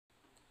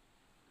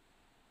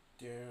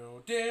How's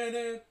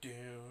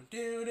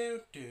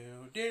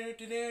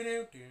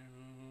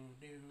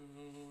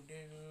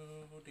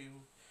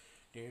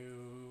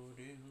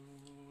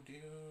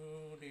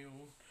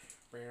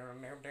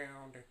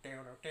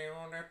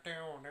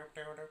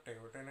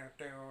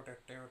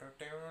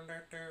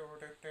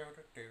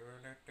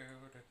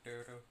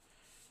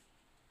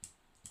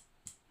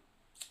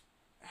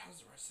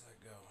the rest of that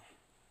go?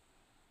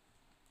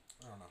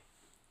 I don't know.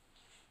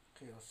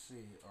 Okay, let's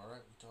see.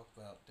 Alright, we talked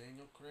about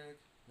Daniel Craig.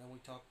 Then we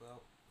talked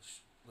about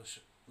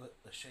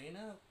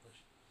Lashana.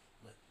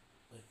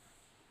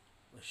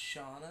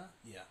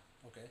 Yeah,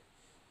 okay.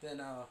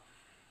 Then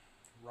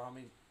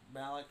Rami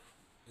Malek.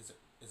 Is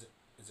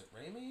it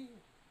Rami?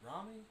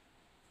 Rami?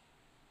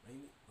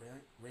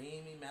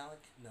 Rami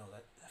Malek? No,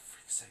 that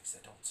for sakes,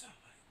 that don't sound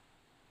right.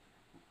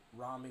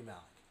 Rami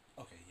Malek.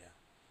 Okay, yeah.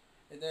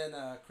 And then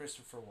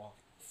Christopher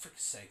Walken. Frick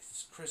sakes,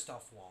 it's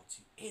Christoph Waltz,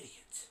 you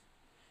idiot.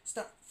 It's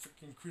not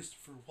freaking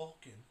Christopher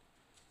Walken.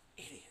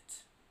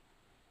 Idiot.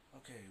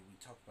 Okay, we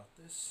talked about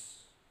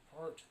this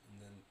part, and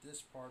then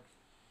this part.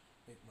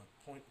 Make my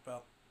point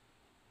about.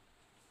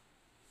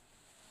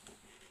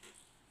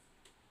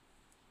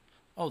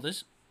 Oh,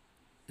 this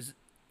is it.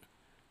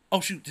 Oh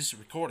shoot, this is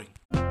recording.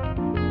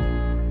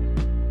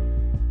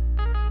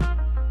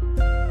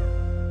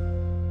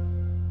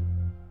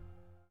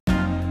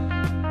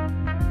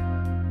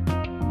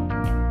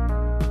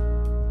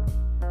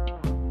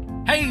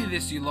 Hey,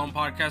 this is your Lone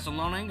Podcast of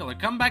Lone Angler.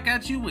 Come back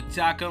at you with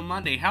Taco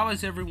Monday. How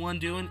is everyone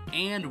doing?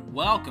 And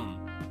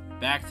welcome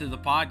back to the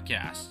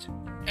podcast.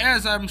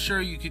 As I'm sure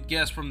you could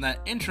guess from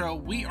that intro,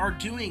 we are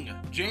doing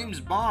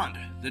James Bond,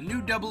 the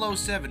new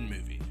 007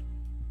 movie.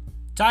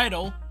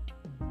 Title,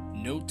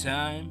 No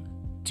Time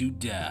to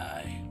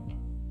Die.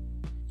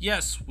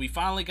 Yes, we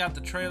finally got the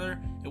trailer,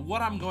 and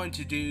what I'm going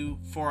to do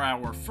for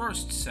our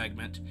first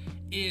segment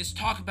is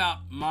talk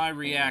about my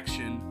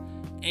reaction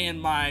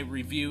and my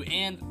review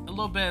and a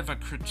little bit of a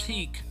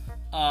critique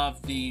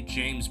of the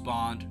James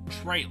Bond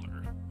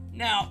trailer.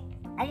 Now,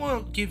 I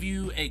want to give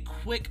you a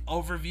quick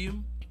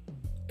overview.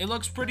 It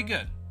looks pretty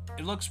good.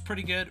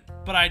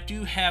 But I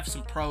do have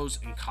some pros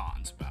and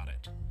cons about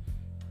it.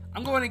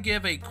 I'm going to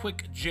give a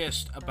quick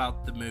gist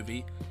about the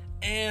movie,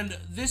 and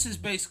this is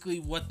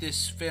basically what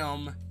this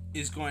film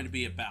is going to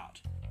be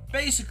about.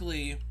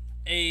 Basically,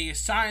 a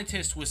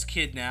scientist was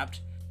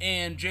kidnapped,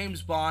 and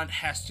James Bond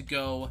has to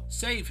go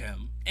save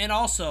him. And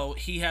also,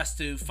 he has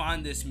to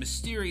find this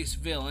mysterious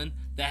villain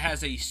that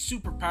has a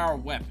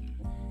superpower weapon.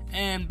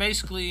 And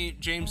basically,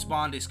 James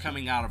Bond is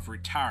coming out of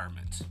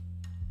retirement.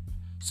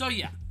 So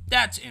yeah,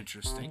 that's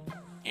interesting.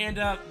 And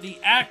the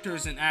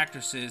actors and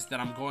actresses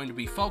that I'm going to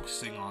be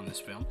focusing on this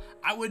film,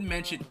 I wouldn't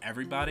mention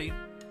everybody,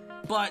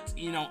 but,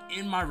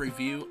 in my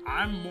review,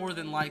 I'm more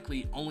than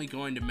likely only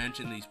going to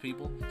mention these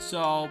people.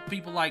 So,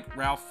 people like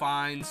Ralph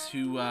Fiennes,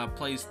 who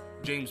plays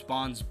James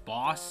Bond's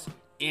boss,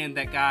 and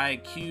that guy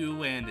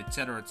Q, and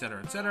etc.,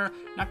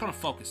 not going to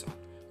focus on.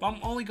 But I'm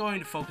only going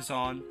to focus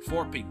on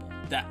 4 people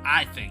that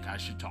I think I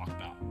should talk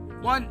about.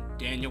 1,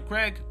 Daniel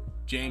Craig,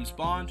 James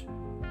Bond.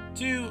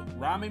 2,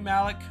 Rami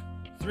Malek.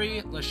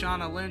 3,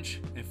 Lashana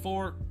Lynch. And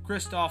 4,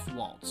 Christoph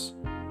Waltz.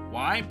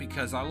 Why?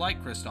 Because I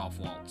like Christoph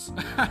Waltz.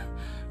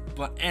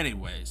 But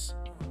anyways,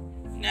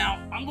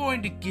 now I'm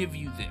going to give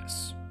you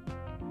this.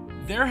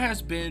 There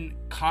has been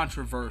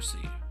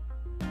controversy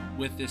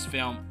with this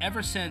film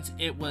ever since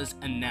it was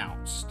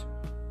announced.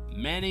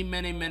 Many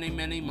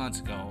months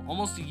ago,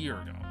 almost a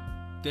year ago,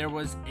 there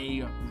was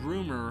a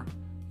rumor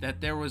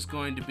that there was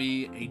going to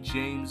be a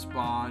James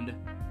Bond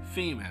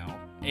female,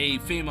 a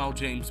female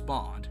James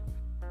Bond.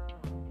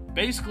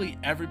 Basically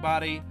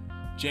everybody,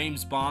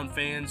 James Bond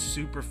fans,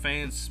 super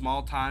fans,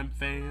 small time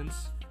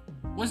fans,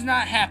 was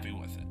not happy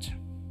with it.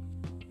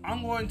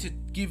 I'm going to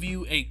give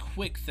you a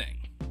quick thing.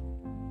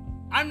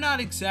 I'm not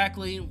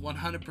exactly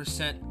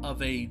 100%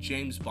 of a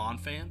James Bond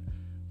fan,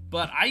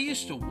 but I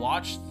used to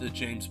watch the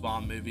James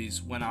Bond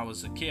movies when I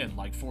was a kid,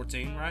 like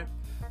 14, right?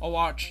 I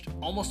watched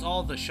almost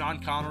all the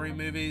Sean Connery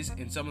movies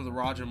and some of the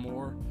Roger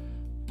Moore,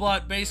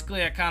 but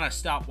basically I kind of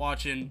stopped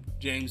watching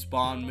James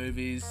Bond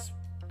movies,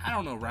 I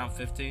don't know, around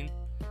 15.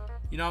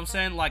 You know what I'm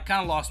saying? Like,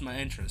 kind of lost my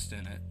interest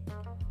in it.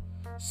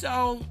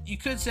 So, you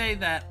could say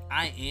that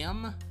I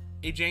am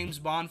a James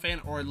Bond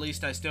fan, or at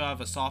least I still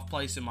have a soft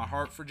place in my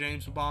heart for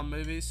James Bond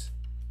movies.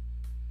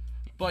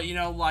 But,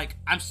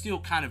 I'm still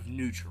kind of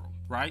neutral,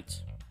 right?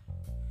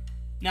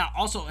 Now,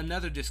 also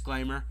another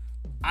disclaimer,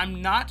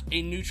 I'm not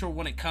a neutral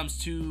when it comes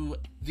to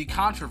the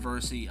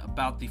controversy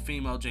about the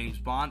female James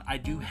Bond. I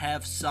do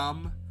have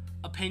some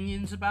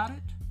opinions about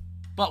it,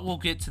 but we'll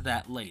get to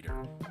that later,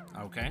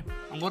 okay?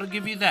 I'm going to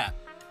give you that.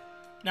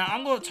 Now,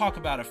 I'm going to talk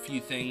about a few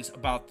things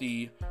about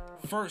the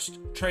first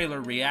trailer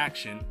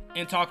reaction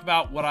and talk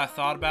about what I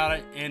thought about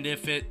it and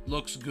if it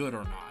looks good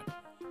or not.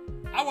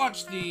 I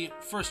watched the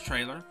first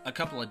trailer a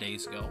couple of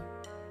days ago,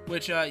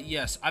 which,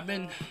 yes, I've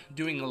been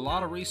doing a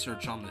lot of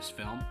research on this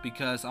film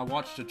because I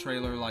watched the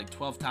trailer like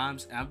 12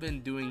 times and I've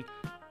been doing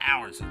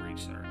hours of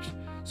research.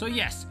 So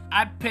yes,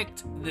 I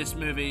picked this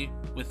movie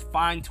with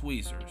fine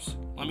tweezers.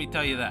 Let me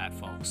tell you that,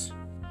 folks.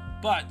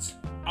 But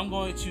I'm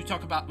going to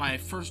talk about my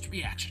first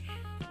reaction.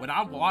 When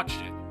I watched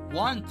it,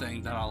 one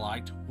thing that I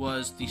liked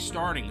was the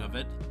starting of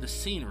it, the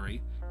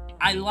scenery.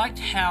 I liked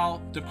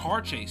how the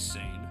car chase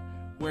scene,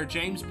 where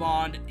James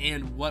Bond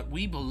and what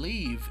we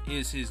believe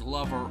is his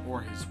lover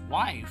or his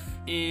wife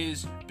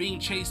is being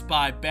chased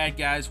by bad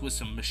guys with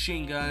some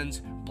machine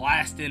guns,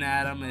 blasting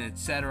at him, and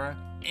etc.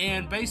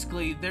 And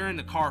basically, they're in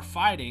the car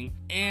fighting,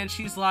 and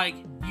she's like,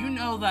 you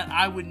know that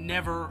I would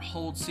never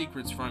hold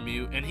secrets from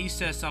you. And he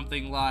says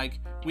something like,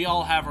 we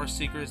all have our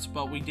secrets,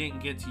 but we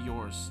didn't get to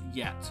yours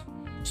yet.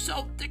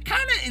 So they're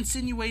kind of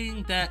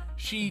insinuating that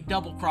she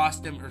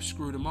double-crossed him or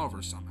screwed him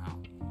over somehow.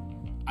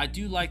 I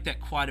do like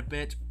that quite a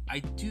bit. I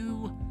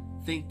do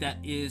think that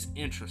is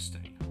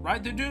interesting,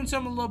 right? They're doing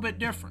something a little bit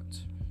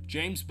different.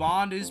 James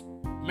Bond is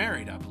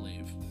married, I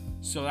believe.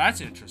 So that's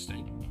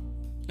interesting.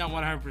 Not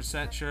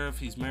 100% sure if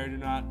he's married or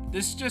not.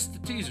 This is just the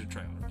teaser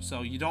trailer,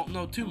 so you don't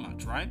know too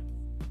much, right?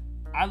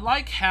 I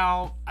like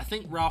how, I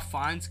think Ralph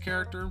Fiennes'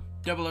 character,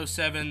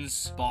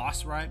 007's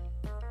boss, right?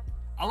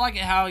 I like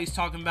it how he's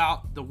talking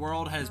about the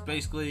world has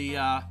basically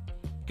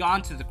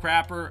gone to the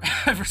crapper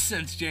ever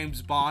since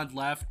James Bond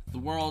left. The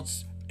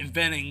world's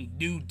inventing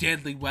new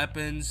deadly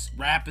weapons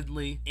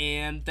rapidly,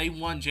 and they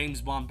want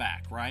James Bond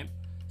back, right?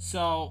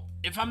 So,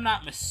 if I'm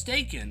not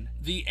mistaken,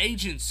 the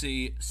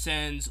agency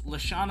sends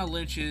Lashana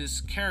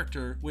Lynch's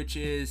character, which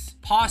is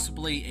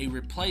possibly a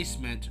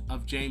replacement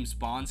of James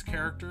Bond's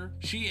character.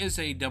 She is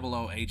a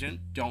 00 agent,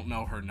 don't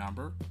know her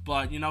number,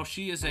 but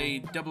she is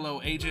a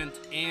 00 agent,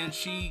 and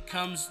she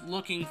comes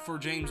looking for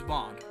James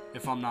Bond,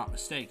 if I'm not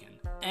mistaken.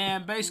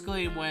 And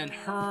basically, when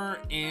her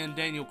and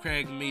Daniel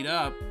Craig meet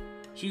up,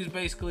 she's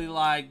basically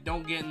like,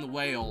 don't get in the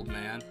way, old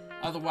man.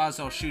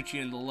 Otherwise, I'll shoot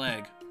you in the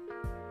leg.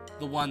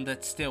 The one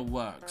that still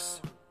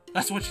works.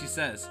 That's what she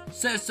says.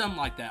 Says something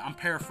like that. I'm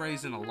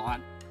paraphrasing a lot,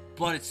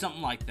 but it's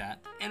something like that.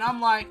 And I'm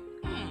like,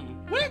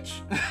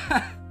 which?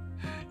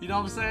 You know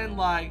what I'm saying?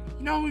 Like,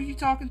 you know who you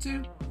talking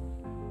to?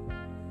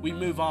 We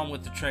move on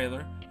with the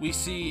trailer. We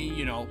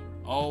see,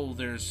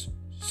 there's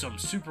some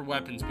super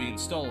weapons being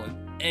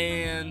stolen.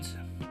 And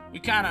we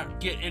kind of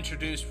get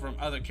introduced from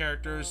other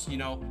characters.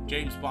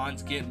 James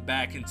Bond's getting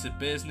back into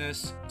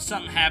business.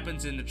 Something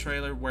happens in the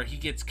trailer where he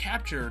gets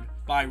captured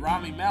by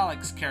Rami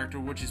Malek's character,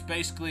 which is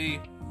basically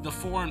the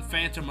foreign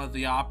Phantom of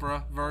the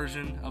Opera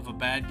version of a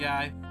bad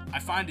guy. I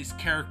find his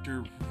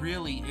character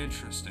really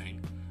interesting.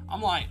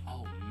 I'm like,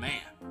 oh man.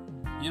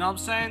 You know what I'm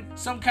saying?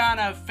 Some kind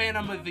of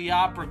Phantom of the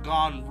Opera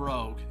gone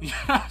rogue. You know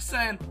what I'm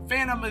saying?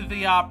 Phantom of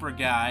the Opera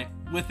guy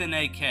with an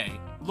AK.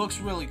 Looks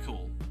really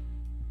cool.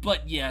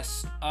 But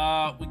yes,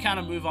 we kind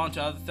of move on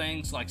to other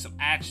things, like some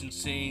action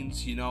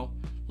scenes,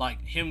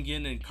 like him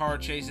getting in car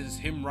chases,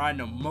 him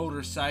riding a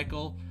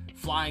motorcycle,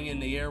 flying in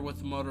the air with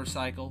the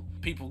motorcycle,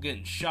 people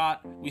getting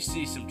shot. We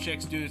see some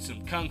chicks doing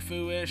some kung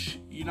fu-ish,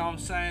 you know what I'm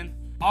saying?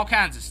 All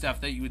kinds of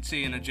stuff that you would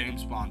see in a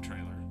James Bond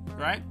trailer,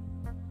 right?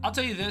 I'll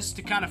tell you this,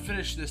 to kind of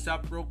finish this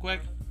up real quick.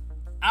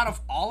 Out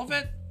of all of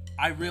it,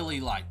 I really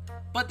like.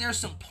 But there's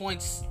some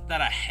points that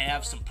I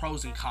have, some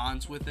pros and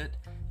cons with it,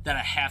 that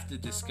I have to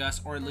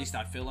discuss, or at least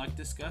I feel like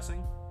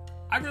discussing.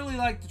 I really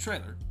liked the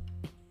trailer.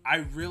 I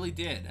really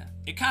did.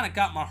 It kind of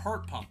got my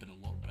heart pumping a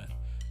little bit.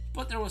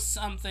 But there was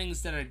some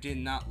things that I did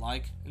not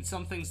like, and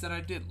some things that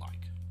I did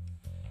like.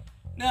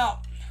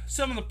 Now,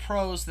 some of the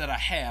pros that I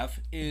have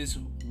is,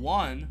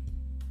 one,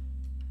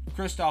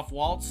 Christoph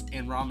Waltz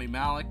and Rami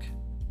Malek.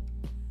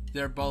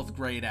 They're both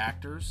great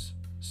actors,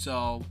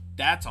 so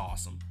that's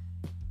awesome.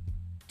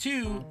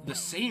 Two, the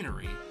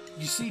scenery.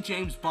 You see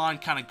James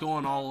Bond kind of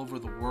going all over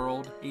the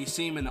world, and you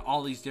see him in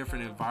all these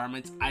different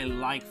environments. I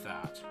like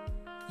that.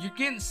 You're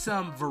getting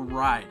some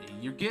variety.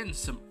 You're getting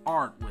some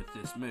art with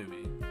this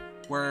movie,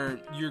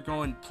 where you're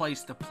going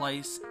place to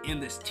place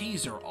in this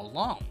teaser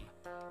alone.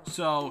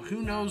 So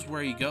who knows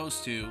where he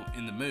goes to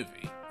in the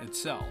movie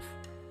itself.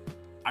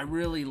 I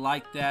really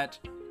like that.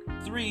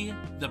 3,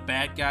 the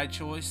bad guy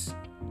choice.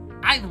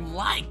 I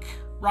like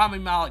Rami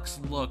Malek's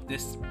look,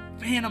 this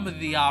Phantom of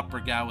the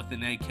Opera guy with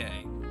an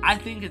AK. I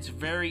think it's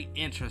very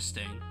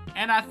interesting,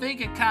 and I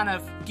think it kind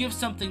of gives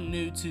something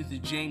new to the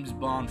James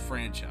Bond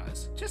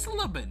franchise. Just a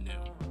little bit new,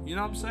 you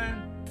know what I'm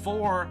saying?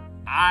 4,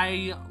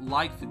 I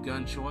like the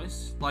gun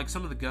choice. Like,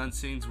 some of the gun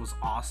scenes was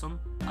awesome.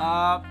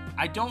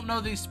 I don't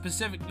know the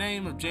specific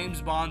name of James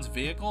Bond's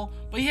vehicle,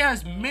 but he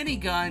has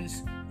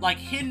miniguns, like,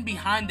 hidden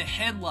behind the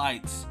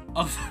headlights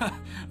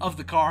of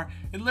the car,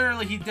 and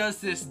literally he does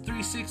this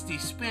 360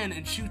 spin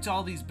and shoots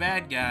all these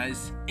bad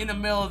guys in the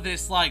middle of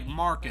this like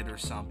market or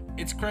something.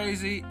 It's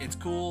crazy, it's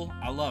cool,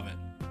 I love it.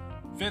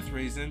 5th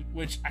reason,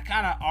 which I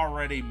kind of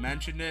already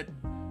mentioned it,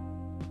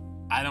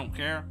 I don't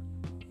care.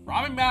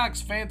 Rami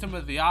Malek's Phantom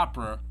of the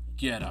Opera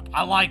get up.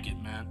 I like it,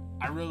 man.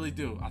 I really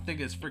do. I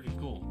think it's freaking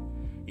cool.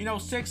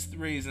 6th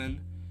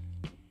reason,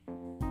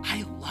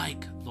 I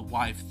like the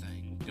wife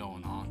thing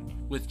going on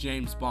with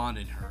James Bond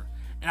and her.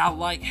 And I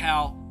like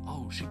how,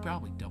 she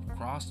probably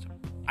double-crossed him.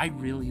 I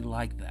really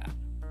like that.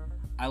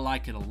 I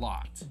like it a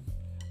lot.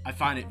 I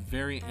find it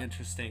very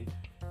interesting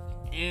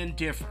and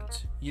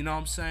different. You know what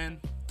I'm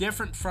saying?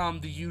 Different from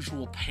the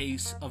usual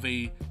pace of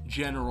a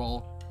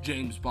general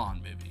James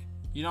Bond movie.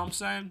 You know what I'm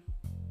saying?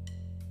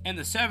 And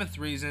the seventh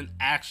reason,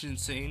 action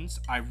scenes.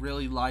 I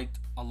really liked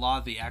a lot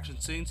of the action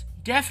scenes.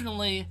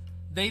 Definitely,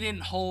 they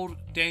didn't hold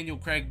Daniel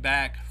Craig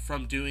back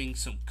from doing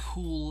some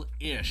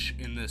cool-ish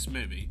in this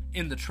movie.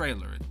 In the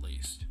trailer, at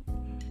least.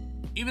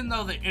 Even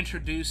though they're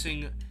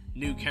introducing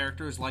new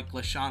characters like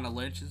Lashana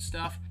Lynch and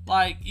stuff,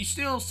 like, you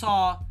still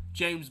saw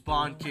James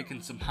Bond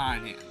kicking some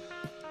hind end.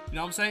 You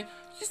know what I'm saying?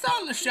 You saw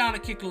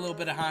Lashana kick a little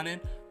bit of hind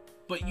end,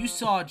 but you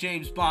saw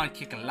James Bond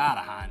kick a lot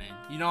of hind end.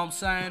 You know what I'm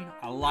saying?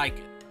 I like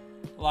it.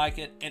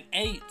 And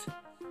 8,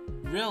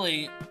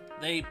 really,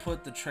 they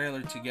put the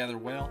trailer together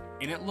well,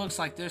 and it looks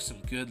like there's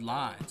some good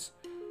lines.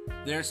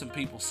 There's some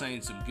people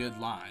saying some good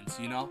lines,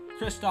 you know?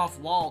 Christoph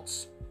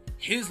Waltz,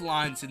 his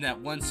lines in that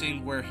one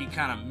scene where he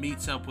kind of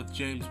meets up with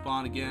James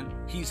Bond again,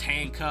 he's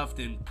handcuffed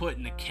and put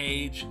in a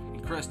cage,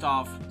 and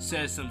Christoph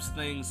says some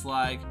things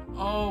like,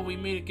 "Oh, we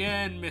meet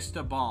again,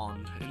 Mr.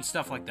 Bond," and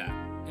stuff like that,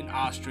 in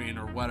Austrian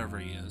or whatever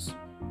he is.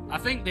 I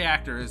think the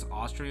actor is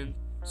Austrian,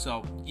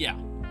 so yeah,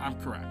 I'm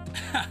correct.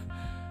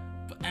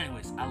 But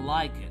anyways, I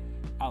like it.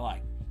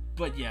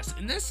 But yes,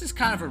 and this is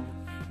kind of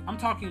I'm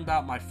talking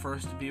about my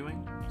first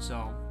viewing,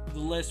 so the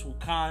list will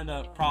kind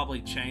of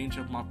probably change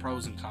of my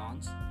pros and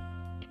cons.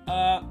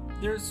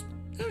 There's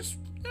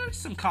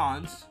some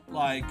cons,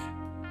 like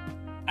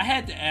I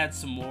had to add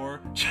some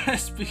more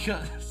just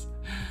because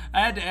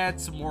I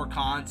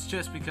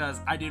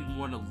didn't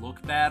want to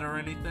look bad or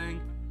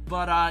anything.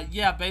 But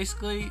yeah,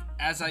 basically,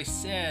 as I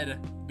said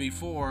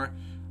before,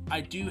 I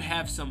do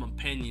have some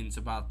opinions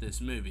about this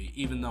movie,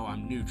 even though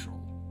I'm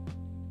neutral.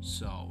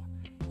 So,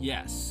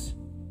 yes.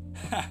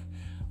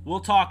 We'll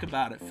talk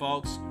about it,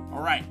 folks.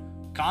 Alright,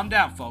 calm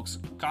down, folks.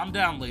 Calm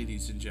down,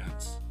 ladies and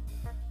gents.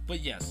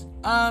 But yes,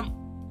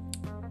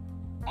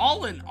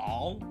 all in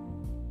all,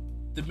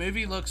 the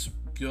movie looks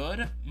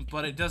good,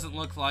 but it doesn't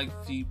look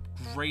like the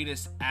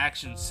greatest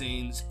action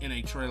scenes in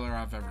a trailer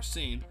I've ever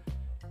seen.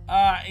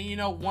 And you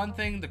know, one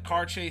thing, the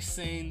car chase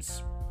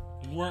scenes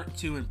weren't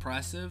too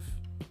impressive.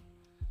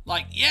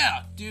 Like,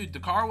 yeah, dude, the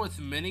car with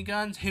the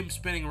miniguns, him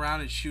spinning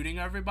around and shooting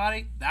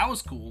everybody, that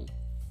was cool.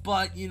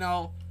 But, you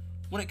know,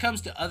 when it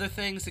comes to other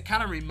things, it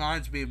kind of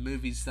reminds me of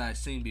movies that I've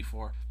seen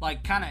before.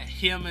 Like, kind of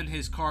him and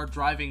his car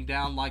driving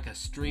down like a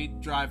street,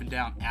 driving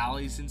down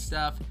alleys and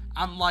stuff.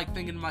 I'm like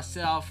thinking to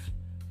myself,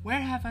 where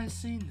have I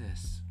seen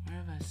this?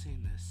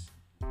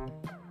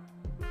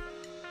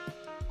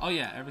 Oh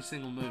yeah, every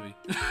single movie.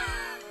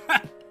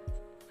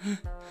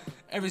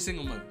 Every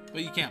single movie,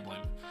 but you can't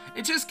blame it.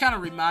 It just kind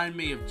of reminded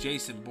me of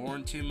Jason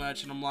Bourne too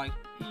much, and I'm like,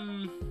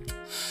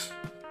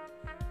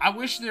 I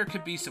wish there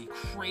could be some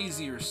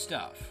crazier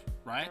stuff,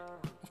 right?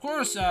 Of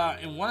course,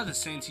 in one of the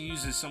scenes, he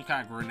uses some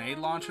kind of grenade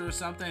launcher or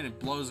something, and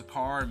blows a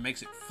car and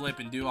makes it flip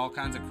and do all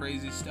kinds of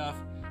crazy stuff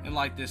in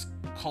like this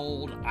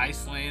cold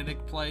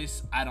Icelandic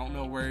place. I don't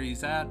know where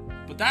he's at,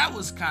 but that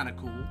was kind of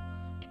cool.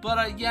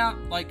 But yeah,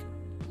 like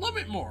a little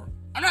bit more.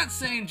 I'm not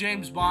saying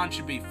James Bond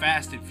should be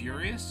Fast and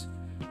Furious,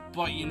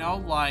 but you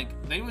know,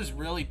 like, they was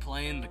really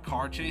playing the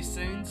car chase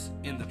scenes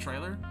in the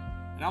trailer,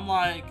 and I'm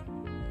like,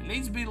 it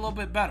needs to be a little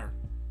bit better.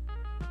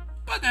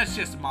 But that's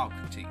just a mild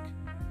critique.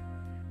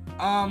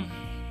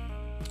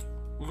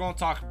 We're gonna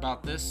talk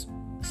about this.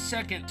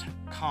 Second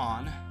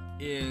con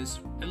is,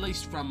 at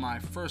least from my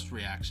first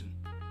reaction.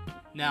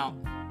 Now,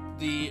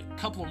 the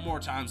couple of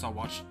more times I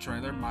watched the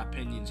trailer, my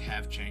opinions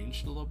have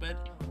changed a little bit,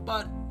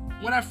 but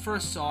when I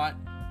first saw it,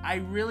 I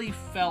really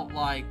felt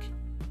like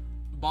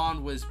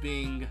Bond was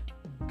being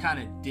kind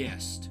of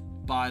dissed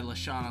by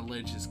Lashana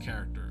Lynch's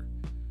character.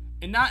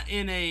 And not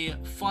in a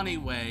funny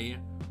way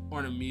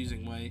or an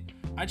amusing way.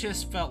 I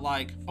just felt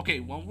like,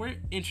 okay, when we're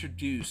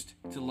introduced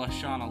to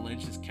Lashana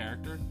Lynch's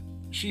character,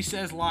 she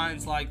says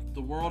lines like,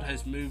 "The world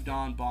has moved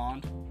on,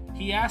 Bond."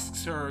 He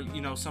asks her,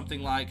 you know,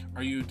 something like,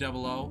 "Are you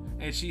 00?"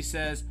 And she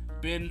says,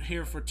 "Been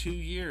here for 2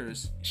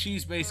 years."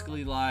 She's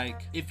basically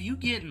like, if you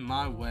get in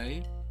my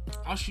way,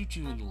 I'll shoot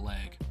you in the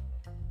leg.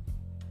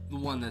 The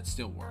one that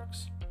still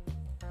works.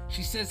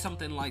 She said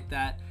something like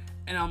that,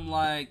 and I'm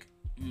like,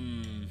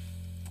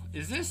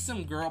 is this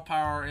some girl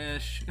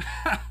power-ish?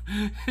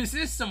 Is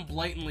this some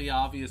blatantly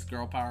obvious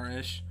girl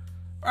power-ish?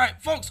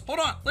 Alright, folks, hold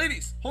on.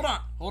 Ladies, hold on.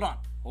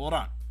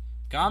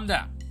 Calm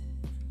down.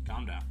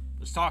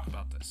 Let's talk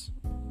about this.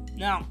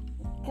 Now,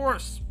 of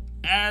course,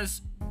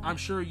 as I'm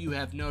sure you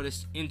have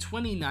noticed, in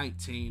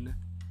 2019,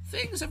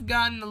 things have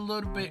gotten a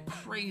little bit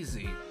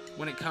crazy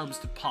when it comes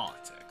to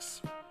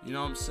politics. You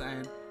know what I'm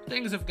saying?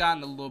 Things have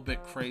gotten a little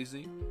bit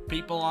crazy.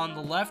 People on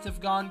the left have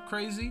gone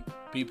crazy.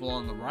 People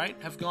on the right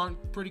have gone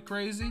pretty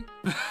crazy.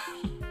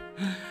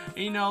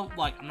 You know,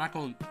 like,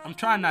 I'm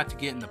trying not to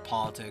get into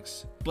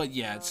politics, but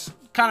yeah, it's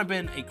kind of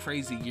been a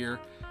crazy year.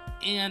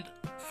 And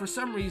for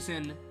some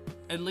reason,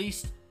 at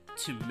least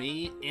to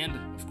me, and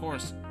of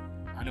course,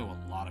 I know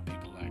a lot of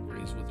people that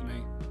agrees with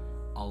me.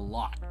 A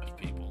lot of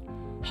people.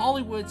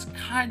 Hollywood's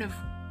kind of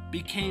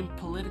became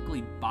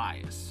politically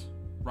biased,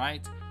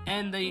 right?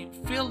 And they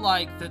feel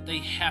like that they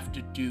have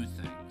to do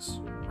things,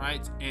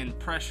 right? And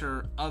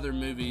pressure other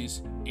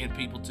movies and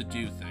people to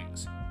do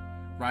things.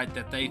 right,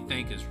 that they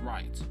think is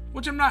right.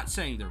 Which I'm not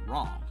saying they're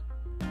wrong.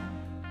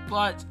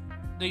 But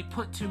they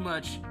put too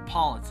much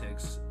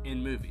politics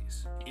in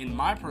movies. In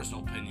my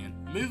personal opinion,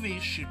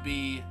 movies should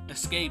be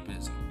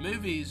escapism.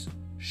 Movies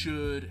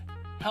should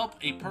help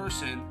a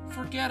person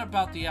forget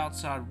about the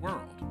outside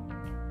world. You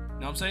know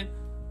what I'm saying?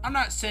 I'm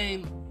not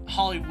saying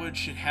Hollywood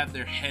should have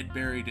their head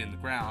buried in the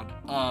ground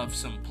of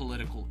some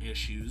political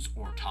issues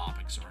or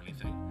topics or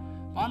anything.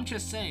 But I'm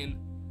just saying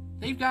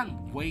they've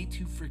gotten way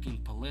too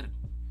freaking political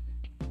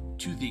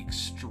to the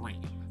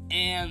extreme.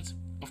 And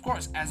of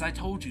course, as I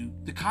told you,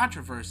 the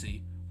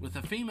controversy with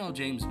a female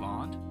James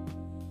Bond,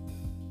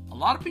 a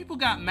lot of people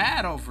got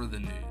mad over the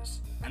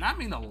news. And I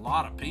mean a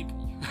lot of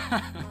people.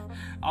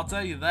 I'll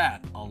tell you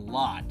that, a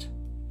lot.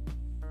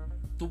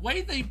 The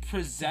way they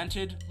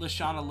presented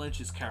Lashana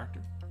Lynch's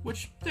character,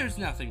 which there's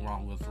nothing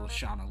wrong with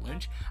Lashana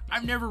Lynch.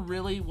 I've never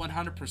really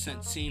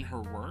 100% seen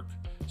her work.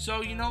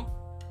 So,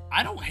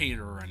 I don't hate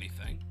her or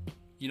anything.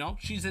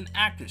 She's an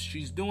actress.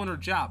 She's doing her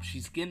job.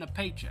 She's getting a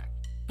paycheck.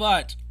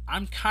 But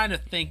I'm kind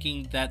of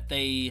thinking that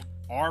they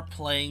are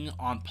playing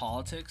on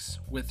politics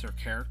with her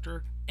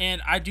character.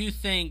 And I do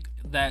think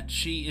that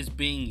she is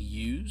being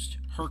used,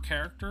 her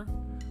character.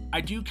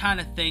 I do kind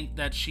of think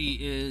that she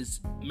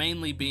is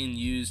mainly being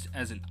used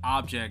as an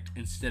object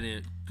instead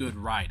of good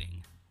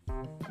writing.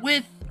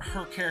 With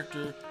her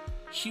character,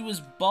 she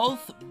was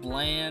both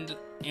bland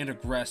and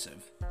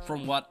aggressive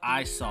from what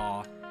I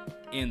saw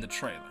in the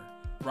trailer,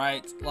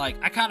 right? Like,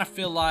 I kind of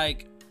feel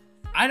like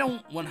I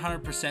don't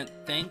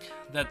 100% think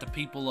that the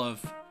people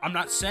of, I'm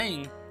not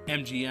saying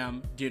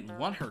MGM didn't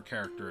want her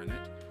character in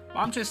it, but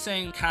I'm just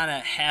saying kind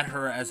of had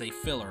her as a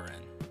filler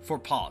in for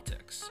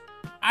politics.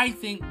 I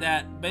think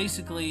that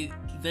basically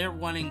they're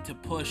wanting to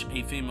push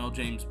a female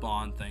James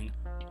Bond thing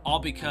all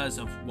because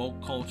of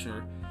woke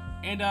culture.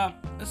 And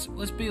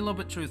let's be a little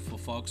bit truthful,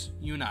 folks.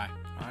 You and I,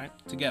 all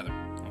right, together.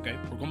 Okay,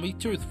 we're gonna be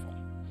truthful.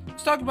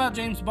 Let's talk about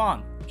James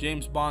Bond.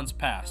 James Bond's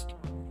past.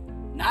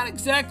 Not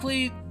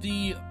exactly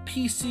the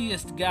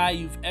PCest guy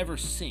you've ever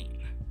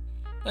seen.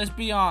 Let's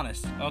be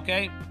honest,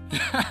 okay?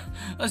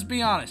 Let's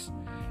be honest.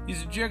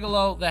 He's a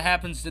gigolo that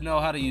happens to know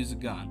how to use a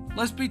gun.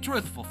 Let's be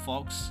truthful,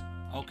 folks.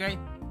 Okay?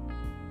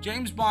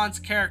 James Bond's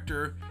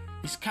character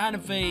is kind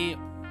of a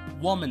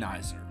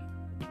womanizer.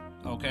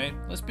 Okay?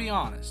 Let's be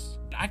honest.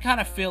 I kind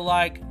of feel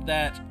like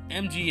that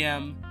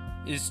MGM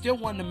is still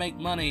wanting to make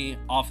money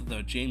off of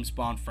the James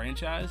Bond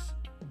franchise,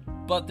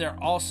 but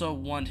they're also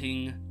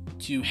wanting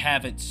to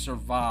have it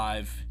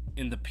survive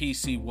in the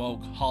PC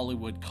woke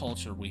Hollywood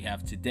culture we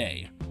have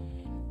today.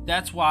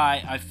 That's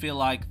why I feel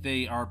like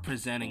they are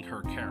presenting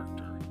her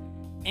character.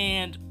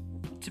 And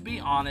to be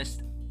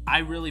honest, I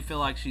really feel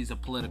like she's a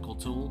political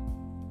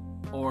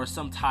tool or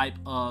some type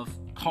of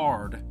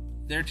card.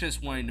 They're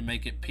just wanting to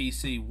make it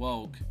PC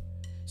woke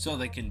so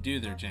they can do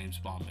their James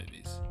Bond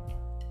movies.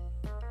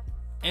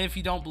 And if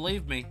you don't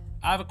believe me,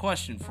 I have a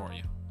question for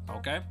you,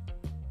 okay?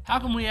 How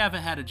come we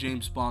haven't had a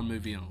James Bond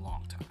movie in a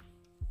long time?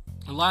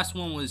 The last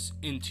one was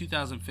in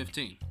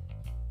 2015,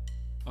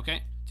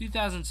 okay?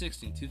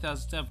 2016,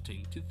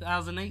 2017,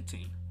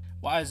 2018.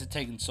 Why has it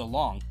taken so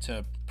long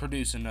to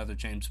produce another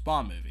James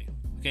Bond movie?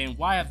 Okay, and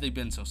why have they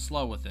been so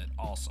slow with it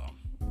also?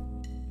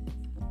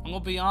 I'm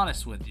gonna be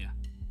honest with you.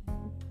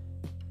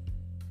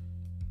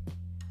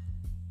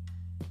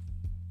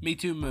 Me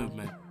Too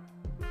movement.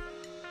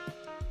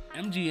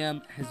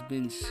 MGM has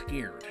been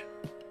scared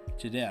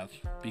to death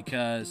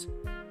because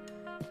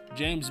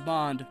James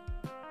Bond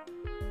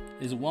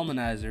is a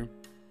womanizer.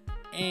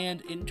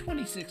 And in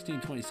 2016,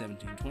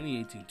 2017,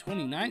 2018,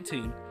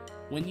 2019,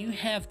 when you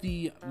have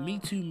the Me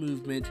Too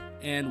movement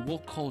and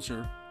woke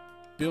culture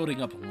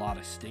building up a lot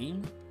of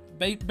steam,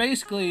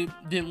 basically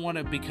didn't want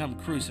to become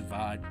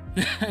crucified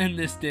in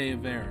this day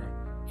of era.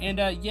 And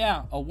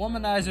yeah, a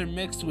womanizer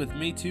mixed with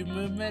Me Too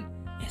movement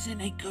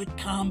isn't a good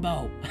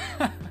combo.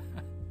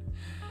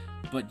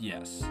 But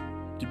yes,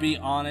 to be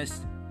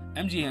honest,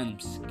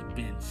 MGM's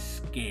been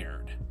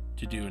scared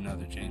to do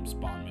another James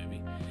Bond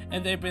movie.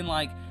 And they've been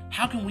like,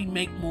 how can we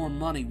make more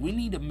money? We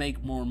need to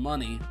make more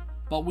money,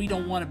 but we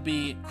don't want to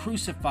be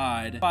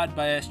crucified by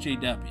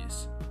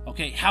SJWs.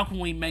 Okay, how can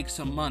we make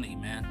some money,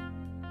 man?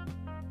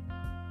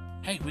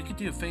 Hey, we could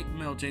do a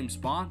female James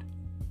Bond.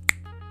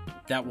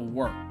 That will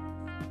work.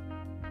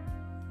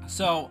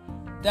 So,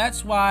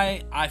 that's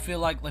why I feel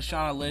like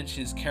Lashana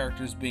Lynch's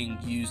character is being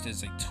used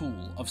as a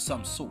tool of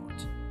some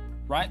sort,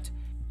 right?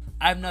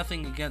 I have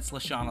nothing against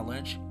Lashana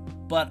Lynch,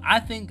 but I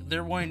think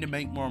they're wanting to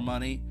make more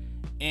money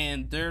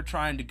and they're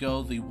trying to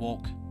go the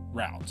woke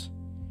route.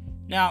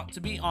 Now, to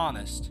be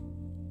honest,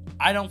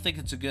 I don't think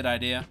it's a good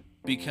idea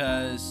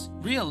because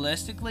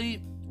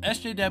realistically,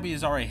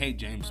 SJWs already hate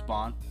James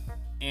Bond,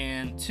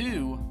 and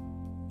two,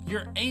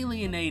 you're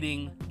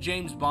alienating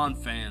James Bond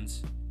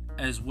fans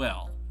as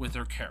well with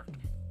her character.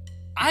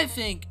 I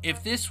think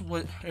if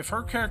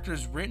her character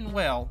is written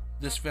well,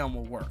 this film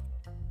will work.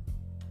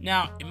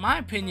 Now, in my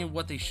opinion,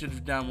 what they should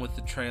have done with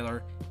the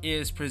trailer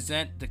is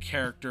present the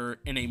character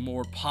in a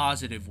more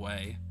positive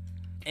way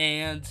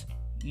and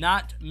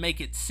not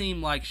make it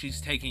seem like she's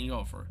taking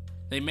over.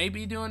 They may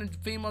be doing a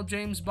female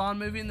James Bond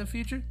movie in the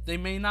future. They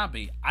may not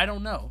be. I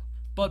don't know.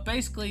 But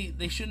basically,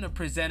 they shouldn't have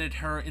presented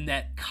her in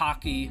that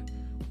cocky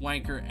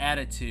wanker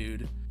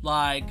attitude.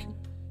 Like,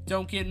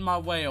 don't get in my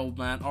way, old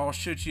man, or I'll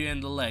shoot you in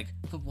the leg.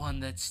 The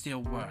one that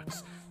still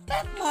works.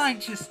 That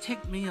line just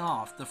ticked me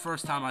off the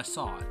first time I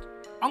saw it.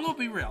 I'm gonna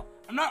be real.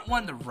 I'm not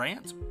one to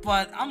rant,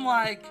 but I'm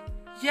like,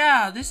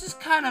 yeah, this is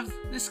kind of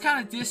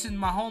dissing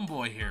my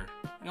homeboy here.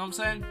 You know what I'm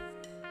saying?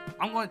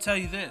 I'm gonna tell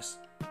you this.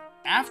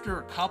 After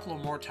a couple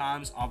of more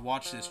times I've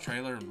watched this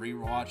trailer and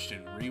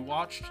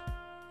rewatched,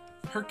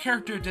 her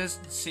character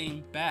doesn't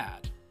seem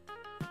bad.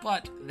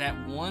 But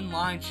that one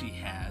line she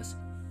has,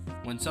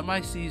 when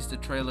somebody sees the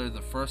trailer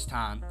the first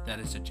time that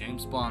is a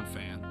James Bond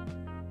fan,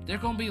 they're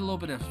going to be a little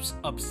bit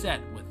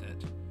upset with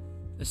it.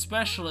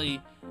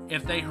 Especially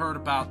if they heard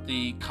about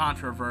the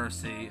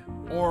controversy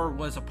or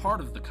was a part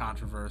of the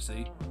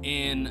controversy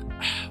in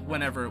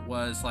whenever it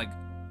was, like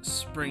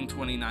spring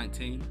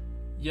 2019.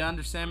 You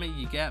understand me?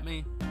 You get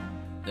me?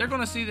 They're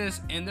going to see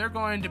this and they're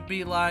going to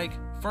be like,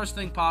 first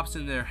thing pops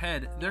in their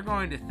head, they're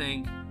going to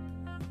think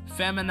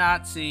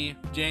feminazi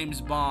James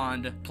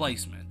Bond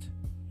placement.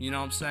 You know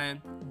what I'm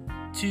saying?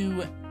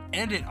 To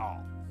end it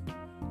all,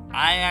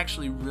 I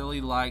actually really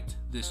liked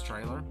this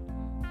trailer.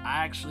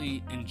 I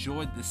actually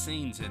enjoyed the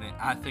scenes in it.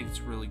 I think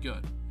it's really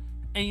good.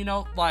 And you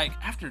know, like,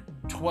 after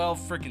 12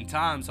 freaking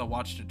times I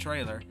watched the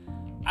trailer,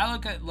 I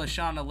look at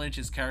Lashana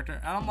Lynch's character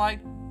and I'm like,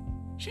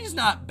 she's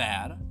not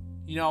bad.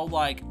 You know,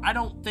 like, I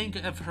don't think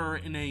of her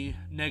in a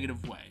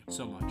negative way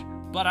so much.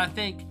 But I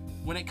think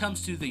when it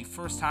comes to the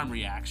first time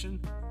reaction,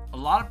 a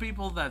lot of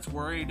people that's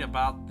worried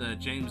about the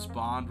James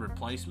Bond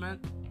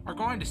replacement are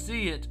going to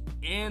see it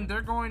and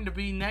they're going to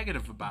be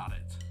negative about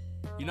it.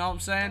 You know what I'm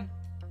saying?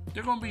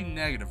 They're going to be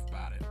negative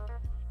about it.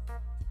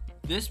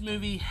 This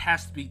movie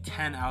has to be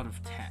 10 out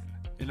of 10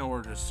 in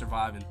order to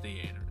survive in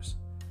theaters.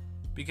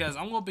 Because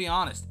I'm going to be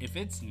honest, if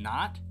it's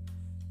not,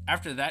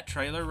 after that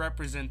trailer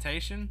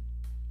representation,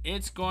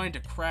 it's going to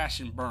crash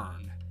and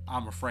burn,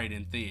 I'm afraid,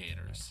 in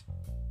theaters.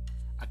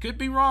 I could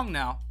be wrong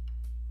now,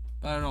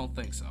 but I don't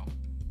think so.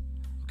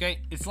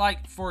 Okay, it's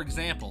like, for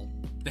example,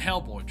 the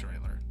Hellboy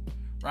trailer,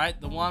 right?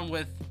 The one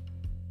with,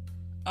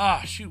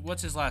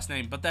 what's his last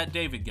name? But that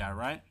David guy,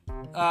 right?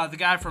 The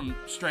guy from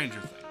Stranger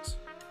Things.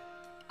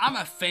 I'm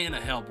a fan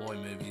of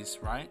Hellboy movies,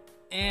 right?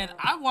 And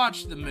I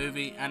watched the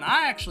movie and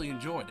I actually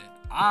enjoyed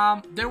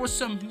it. There was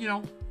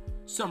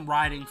some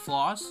writing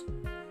flaws,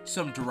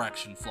 some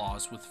direction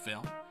flaws with the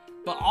film.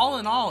 But all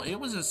in all, it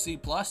was a C+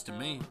 to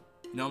me.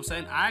 You know what I'm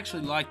saying? I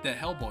actually liked that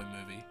Hellboy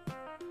movie.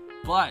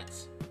 But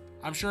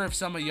I'm sure if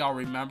some of y'all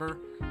remember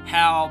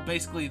how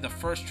basically the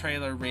first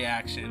trailer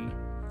reaction,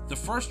 the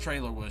first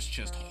trailer was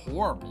just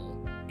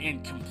horrible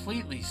and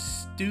completely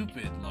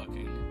stupid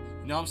looking.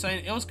 You know what I'm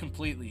saying? It was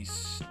completely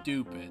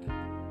stupid.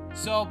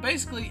 So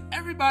basically,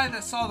 everybody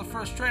that saw the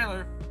first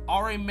trailer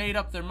already made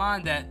up their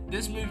mind that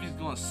this movie is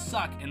going to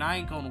suck and I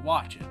ain't going to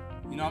watch it.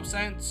 You know what I'm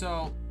saying?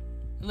 So,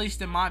 at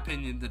least in my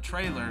opinion, the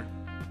trailer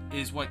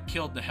is what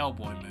killed the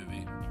Hellboy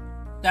movie.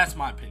 That's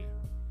my opinion.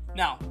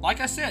 Now,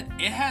 like I said,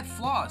 it had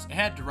flaws. It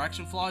had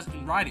direction flaws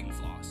and writing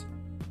flaws.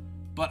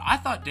 But I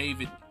thought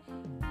David...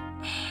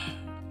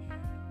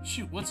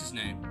 what's his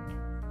name?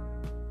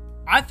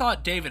 I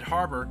thought David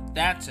Harbour,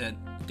 that's it.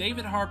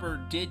 David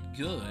Harbour did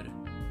good.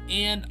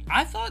 And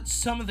I thought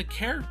some of the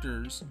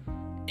characters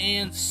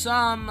and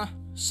some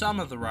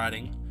of the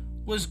writing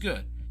was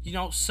good. You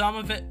know, some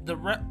of it, the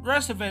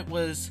rest of it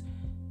was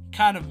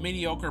kind of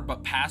mediocre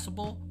but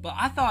passable. But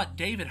I thought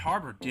David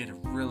Harbour did a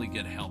really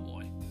good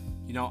Hellboy.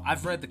 You know,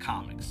 I've read the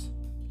comics.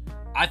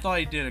 I thought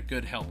he did a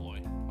good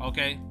Hellboy,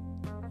 okay?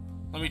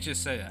 Let me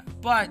just say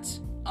that. But,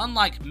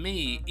 unlike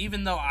me,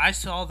 even though I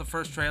saw the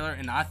first trailer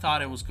and I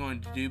thought it was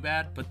going to do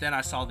bad, but then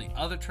I saw the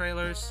other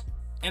trailers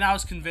and I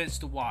was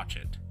convinced to watch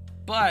it.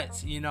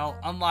 But, you know,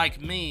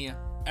 unlike me,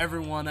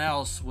 everyone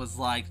else was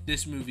like,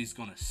 this movie's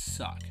gonna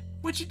suck.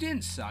 Which it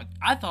didn't suck.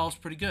 I thought it was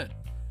pretty good.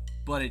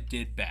 But it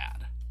did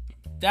bad.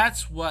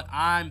 That's what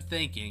I'm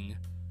thinking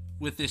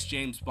with this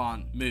James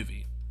Bond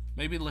movie.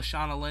 Maybe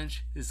Lashana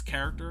Lynch, his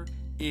character,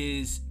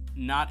 is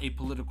not a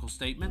political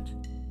statement.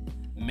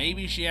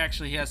 Maybe she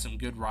actually has some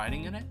good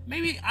writing in it.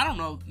 Maybe, I don't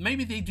know,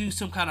 maybe they do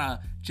some kind of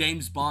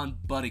James Bond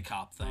buddy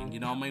cop thing, you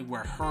know what I mean?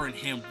 Where her and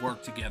him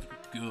work together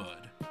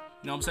good.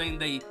 You know what I'm saying?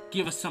 They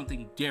give us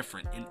something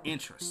different and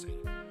interesting.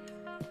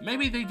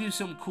 Maybe they do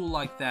something cool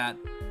like that,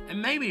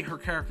 and maybe her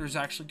character is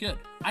actually good.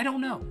 I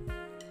don't know.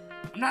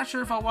 I'm not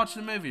sure if I'll watch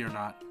the movie or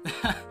not.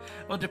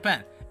 Well, it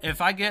depends.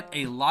 If I get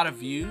a lot of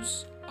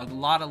views, a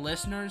lot of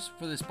listeners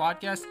for this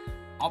podcast,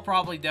 I'll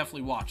probably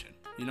definitely watch it.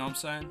 You know what I'm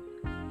saying?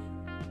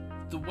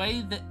 The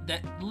way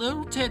that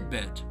little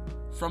tidbit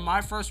from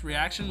my first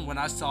reaction when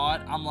I saw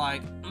it, I'm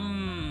like,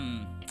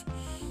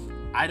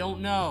 I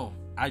don't know.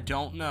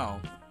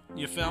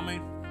 You feel me?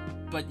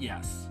 But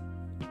yes,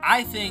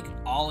 I think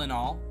all in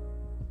all,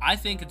 I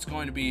think it's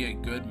going to be a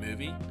good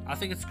movie. I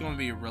think it's going to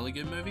be a really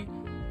good movie.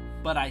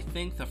 But I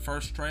think the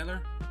first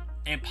trailer,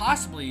 and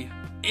possibly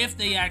if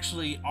they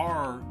actually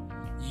are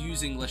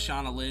using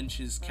Lashana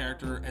Lynch's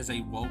character as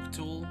a woke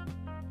tool,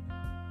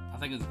 I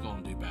think it's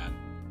going to do bad.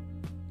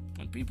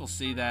 When people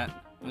see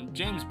that, when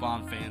James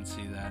Bond fans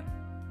see that,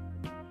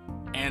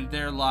 and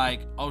they're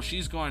like, oh,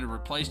 she's going to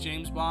replace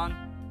James Bond,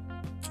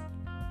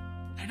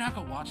 they're not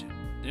going to watch it.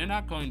 They're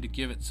not going to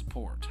give it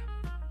support.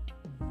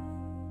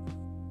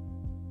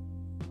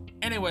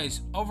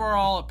 Anyways,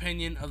 overall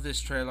opinion of this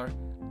trailer,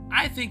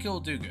 I think it'll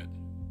do good.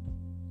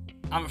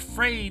 I'm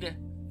afraid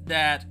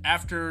that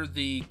after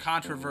the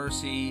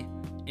controversy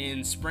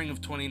in spring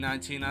of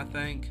 2019, I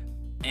think,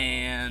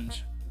 and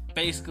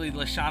basically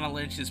Lashana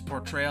Lynch's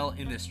portrayal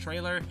in this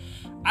trailer,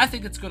 I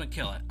think it's going to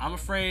kill it. I'm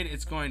afraid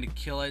it's going to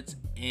kill it,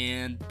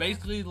 and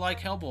basically like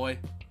Hellboy,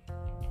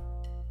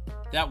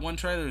 that one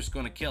trailer is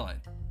going to kill it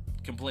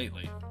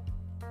completely.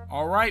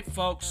 Alright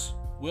folks,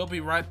 we'll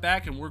be right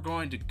back, and we're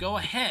going to go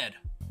ahead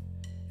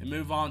and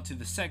move on to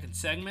the second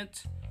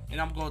segment,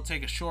 and I'm going to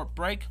take a short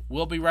break.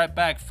 We'll be right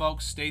back,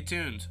 folks. Stay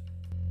tuned.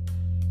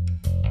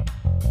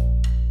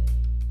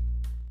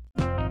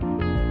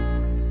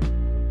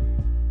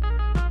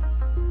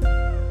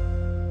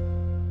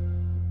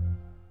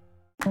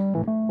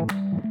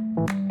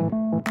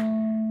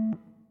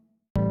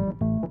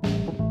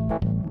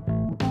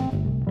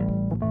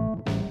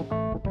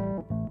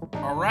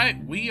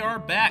 Alright, we are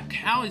back.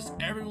 How is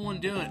everyone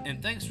doing?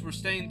 And thanks for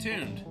staying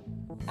tuned.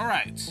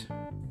 Alright,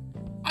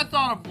 I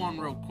thought of one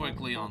real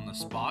quickly on the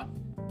spot,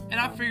 and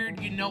I figured,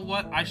 you know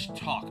what, I should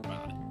talk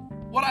about it.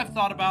 What I've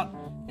thought about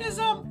is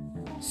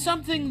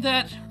something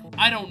that,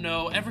 I don't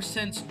know, ever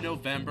since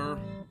November,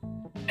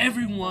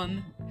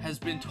 everyone has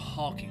been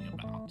talking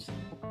about.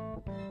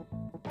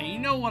 And you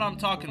know what I'm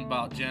talking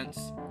about,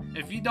 gents.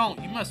 If you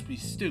don't, you must be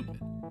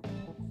stupid.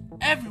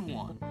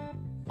 Everyone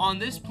on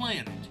this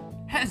planet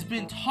has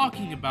been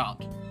talking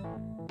about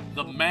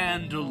The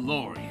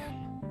Mandalorian.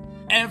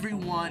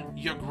 Everyone,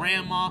 your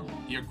grandma,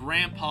 your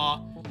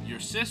grandpa, your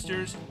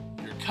sisters,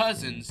 your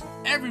cousins,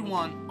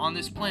 everyone on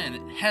this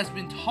planet has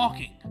been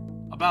talking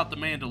about The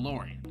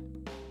Mandalorian.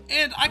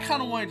 And I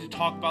kind of wanted to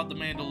talk about The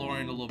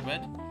Mandalorian a little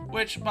bit,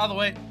 which, by the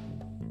way,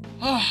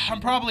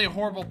 I'm probably a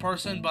horrible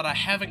person, but I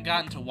haven't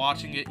gotten to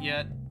watching it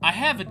yet. I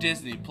have a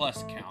Disney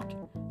Plus account,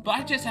 but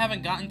I just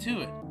haven't gotten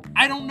to it.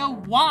 I don't know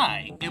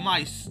why. Am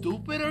I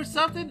stupid or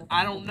something?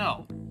 I don't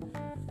know.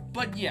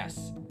 But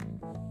yes,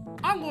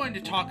 I'm going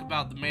to talk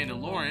about The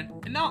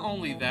Mandalorian, and not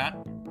only that,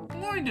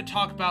 I'm going to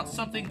talk about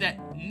something that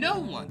no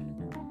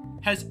one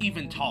has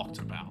even talked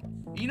about.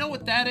 You know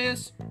what that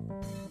is?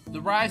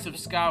 The Rise of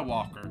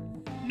Skywalker.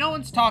 No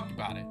one's talked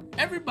about it.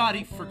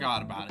 Everybody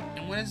forgot about it.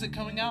 And when is it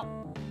coming out?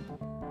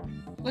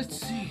 Let's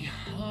see.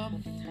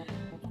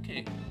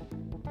 Okay.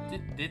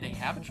 Did they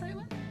have a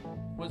trailer?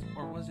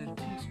 Or was it a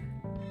teaser?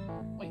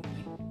 Wait,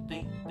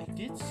 they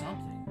did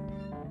something.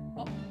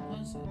 What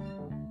was it?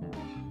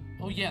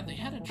 Oh yeah, they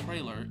had a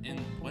trailer, and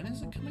when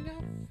is it coming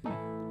out?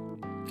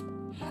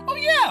 Oh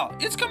yeah,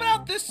 it's coming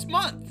out this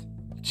month.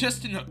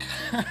 Just in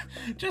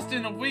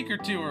a week or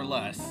two or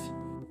less.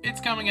 It's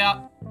coming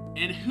out,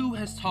 and who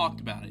has talked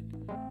about it?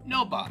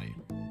 Nobody.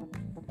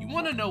 You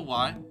want to know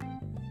why?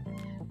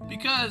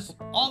 Because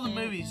all the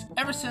movies,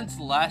 ever since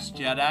The Last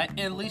Jedi,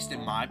 at least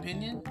in my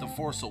opinion, The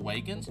Force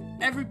Awakens,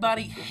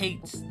 everybody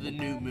hates the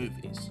new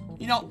movies.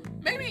 You know,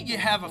 maybe you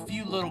have a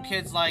few little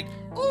kids like,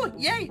 oh,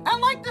 yay, I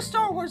like the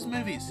Star Wars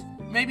movies.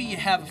 Maybe you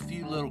have a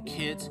few little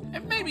kids,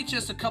 and maybe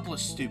just a couple of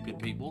stupid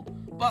people.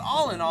 But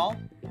all in all,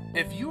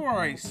 if you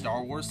are a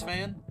Star Wars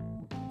fan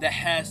that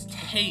has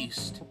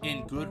taste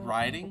in good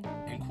writing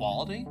and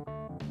quality,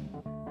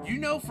 you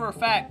know for a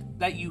fact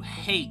that you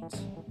hate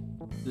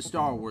the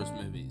Star Wars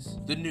movies,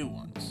 the new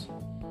ones.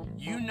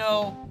 You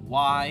know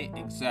why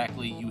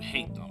exactly you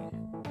hate them.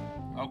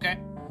 Okay?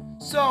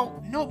 So,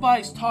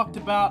 nobody's talked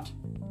about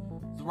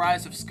The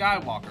Rise of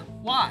Skywalker.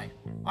 Why?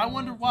 I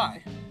wonder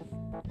why.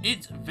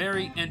 It's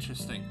very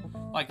interesting.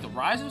 Like, The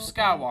Rise of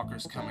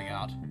Skywalker's coming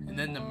out, and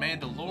then The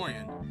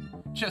Mandalorian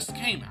just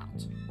came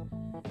out.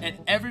 And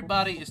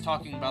everybody is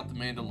talking about The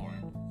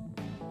Mandalorian.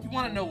 You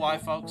want to know why,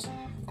 folks?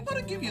 I'm going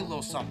to give you a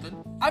little something.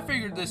 I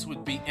figured this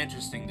would be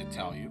interesting to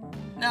tell you.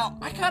 Now,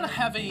 I kind of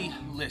have a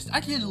list. I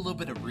did a little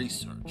bit of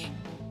research.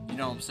 You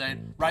know what I'm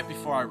saying? Right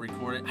before I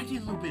recorded, I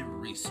did a little bit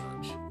of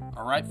research.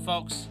 Alright,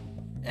 folks?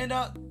 And,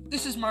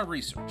 this is my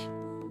research.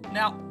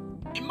 Now,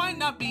 it might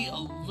not be a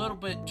little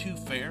bit too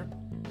fair,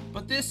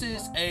 but this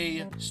is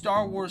a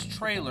Star Wars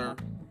trailer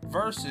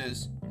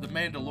versus the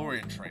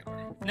Mandalorian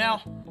trailer.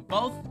 Now,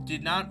 both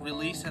did not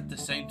release at the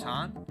same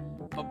time,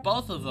 but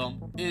both of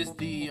them is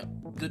the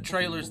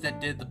trailers that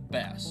did the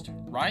best,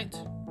 right?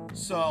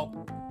 So,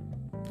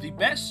 the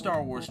best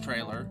Star Wars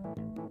trailer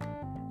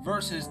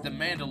versus the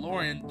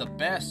Mandalorian, the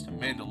best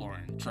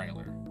Mandalorian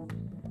trailer.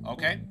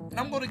 Okay? And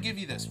I'm going to give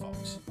you this,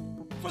 folks.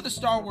 For the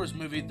Star Wars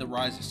movie, The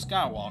Rise of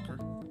Skywalker,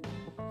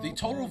 the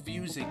total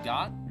views it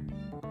got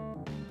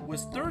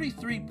was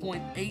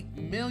 33.8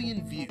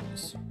 million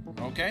views.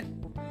 Okay?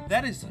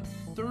 That is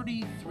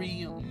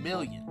 33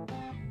 million.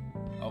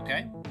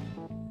 Okay?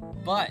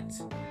 But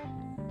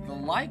the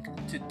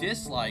like to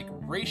dislike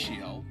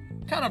ratio,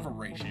 kind of a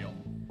ratio,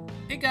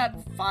 it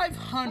got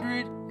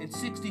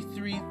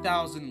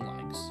 563,000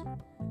 likes.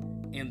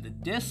 And the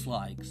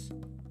dislikes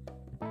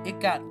it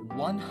got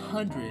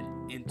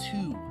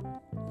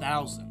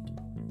 102,000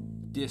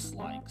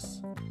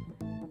 dislikes.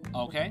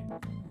 Okay?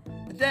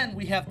 And then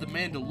we have The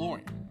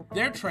Mandalorian.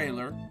 Their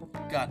trailer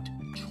got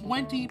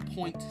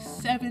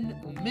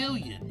 20.7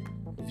 million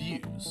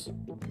views.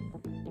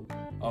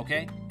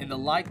 Okay? And the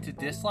like to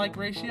dislike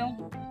ratio,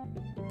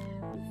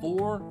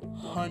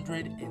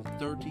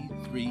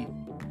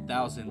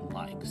 433,000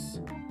 likes.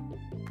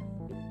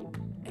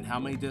 And how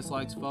many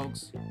dislikes,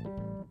 folks?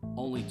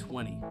 Only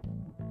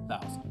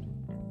 20,000.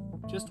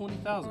 Just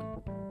 20,000.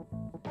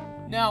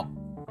 Now,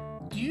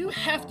 do you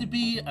have to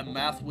be a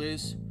math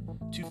whiz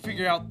to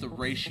figure out the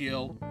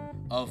ratio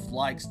of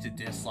likes to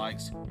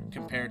dislikes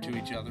compared to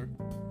each other?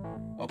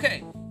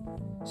 Okay,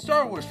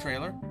 Star Wars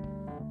trailer.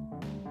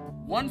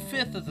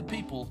 1/5 of the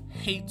people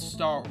hate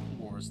Star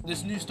Wars,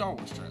 this new Star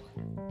Wars trailer.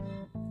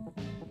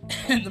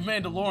 And The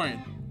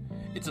Mandalorian,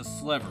 it's a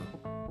sliver.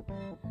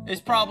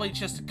 It's probably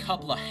just a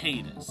couple of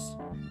haters.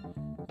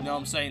 You know what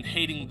I'm saying?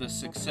 Hating the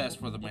success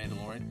for The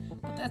Mandalorian.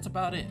 But that's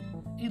about it.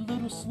 A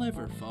little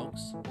sliver,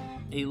 folks.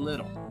 A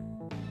little.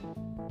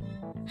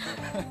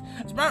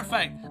 As a matter of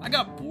fact, I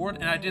got bored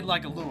and I did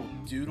like a little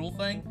doodle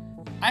thing.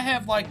 I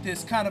have like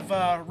this kind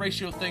of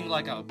ratio thing,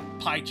 like a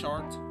pie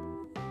chart.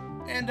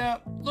 And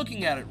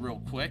looking at it real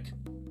quick,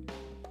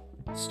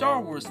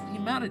 Star Wars, the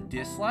amount of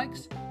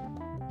dislikes,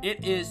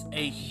 it is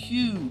a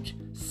huge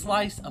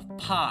slice of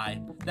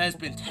pie that has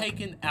been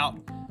taken out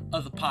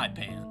of the pie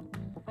pan.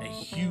 A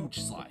huge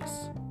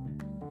slice.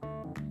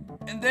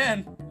 And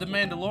then The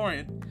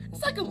Mandalorian,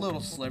 it's like a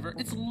little sliver.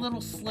 It's a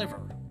little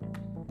sliver.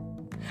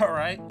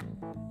 Alright?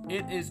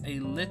 It is a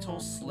little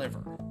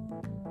sliver.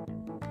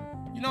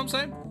 You know what I'm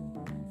saying?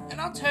 And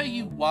I'll tell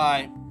you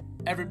why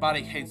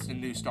everybody hates the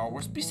new Star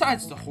Wars,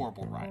 besides the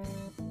horrible writing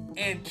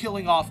and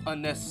killing off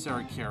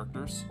unnecessary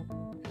characters.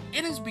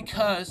 It is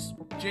because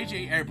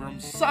J.J.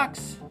 Abrams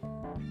sucks,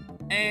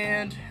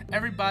 and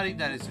everybody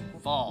that is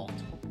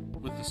involved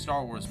with the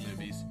Star Wars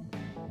movies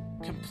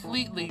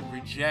completely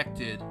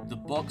rejected the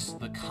books,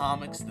 the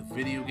comics, the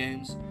video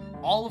games,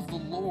 all of the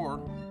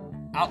lore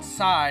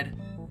outside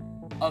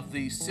of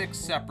the 6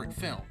 separate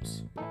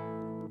films.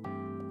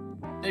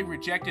 They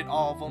rejected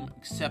all of them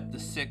except the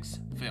 6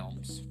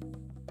 films.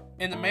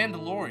 In The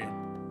Mandalorian,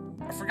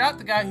 I forgot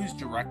the guy who's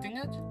directing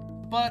it,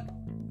 but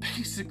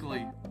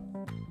basically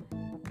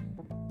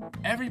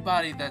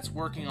everybody that's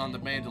working on The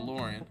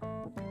Mandalorian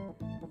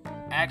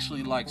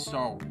actually likes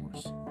Star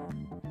Wars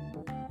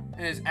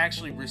and is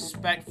actually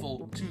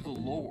respectful to the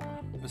lore,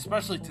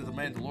 especially to the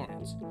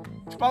Mandalorians.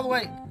 Which, by the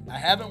way, I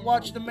haven't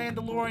watched The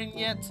Mandalorian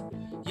yet.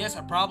 Yes,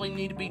 I probably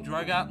need to be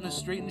drug out in the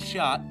street and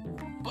shot,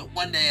 but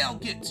one day I'll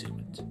get to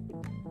it.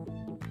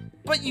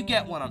 But you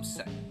get what I'm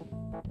saying.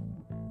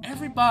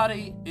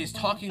 Everybody is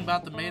talking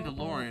about The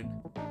Mandalorian,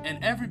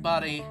 and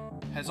everybody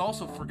has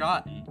also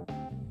forgotten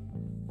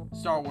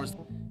Star Wars.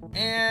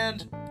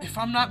 And if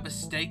I'm not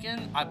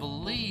mistaken, I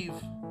believe,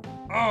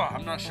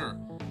 I'm not sure,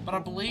 but I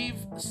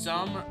believe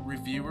some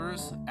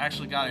reviewers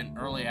actually got an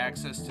early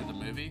access to the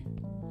movie.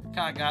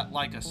 Kind of got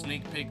like a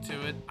sneak peek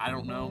to it, I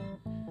don't know.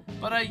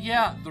 But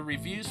yeah, the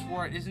reviews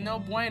for it is no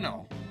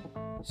bueno.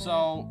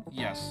 So,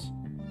 yes,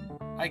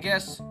 I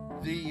guess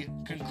the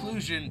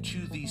conclusion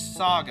to the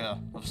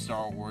saga of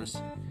Star Wars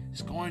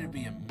is going to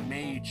be a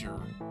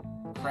major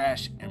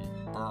crash and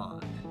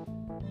burn.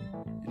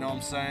 You know what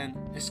I'm saying?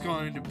 It's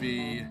going to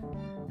be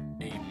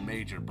a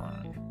major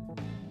burn.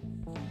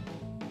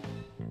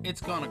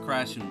 It's gonna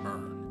crash and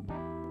burn.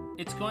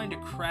 It's going to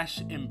crash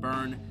and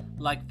burn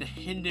like the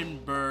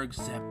Hindenburg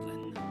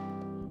Zeppelin.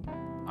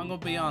 I'm gonna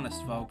be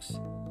honest, folks,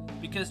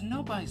 because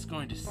nobody's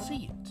going to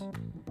see it.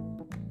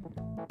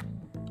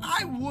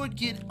 I would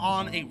get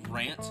on a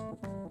rant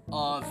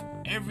of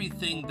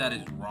everything that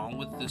is wrong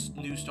with this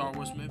new Star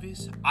Wars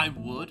movies. I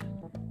would.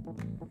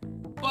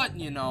 But,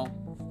 you know,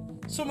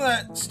 some of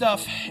that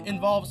stuff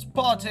involves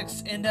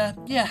politics, and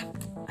yeah,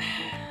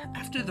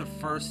 after the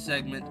first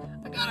segment,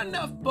 I got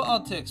enough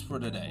politics for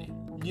today.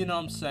 You know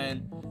what I'm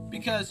saying?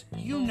 Because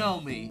you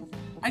know me,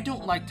 I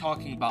don't like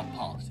talking about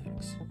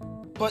politics.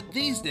 But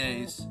these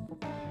days,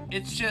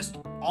 it's just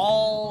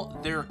all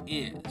there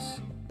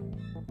is.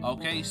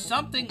 Okay,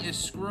 something is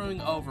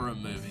screwing over a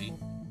movie,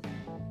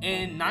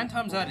 and 9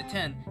 times out of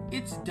 10,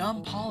 it's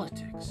dumb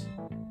politics.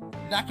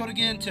 Not gonna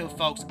get into it,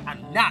 folks.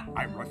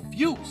 I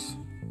refuse.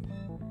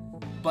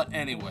 But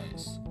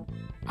anyways,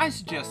 I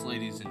suggest,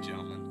 ladies and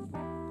gentlemen,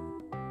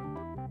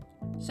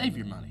 save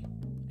your money.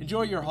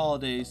 Enjoy your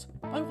holidays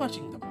by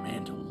watching The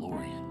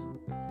Mandalorian,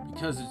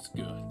 because it's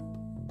good.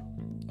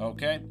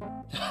 Okay?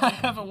 I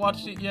haven't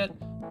watched it yet,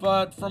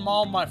 but from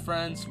all my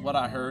friends, what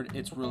I heard,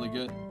 it's really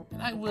good,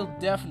 and I will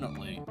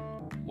definitely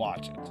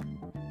watch it.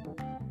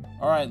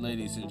 Alright,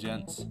 ladies and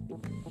gents,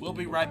 we'll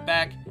be right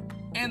back.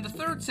 And the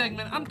third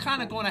segment, I'm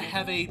kind of going to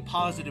have a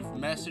positive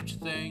message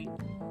thing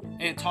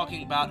and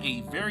talking about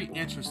a very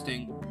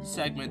interesting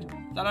segment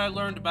that I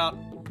learned about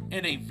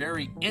and a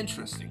very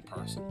interesting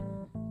person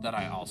that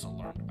I also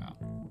learned about.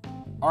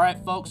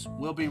 Alright, folks,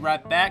 we'll be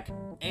right back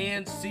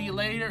and see you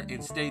later,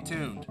 and stay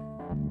tuned.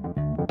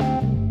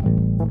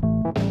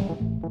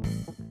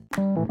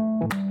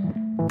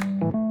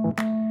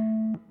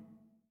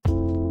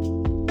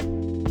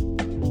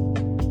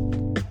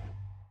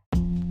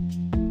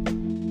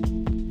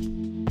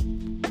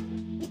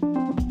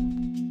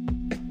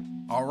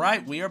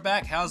 Alright, we are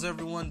back. How's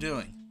everyone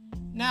doing?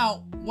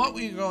 Now, what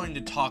we're going to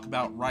talk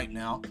about right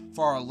now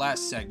for our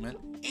last segment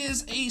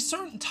is a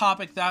certain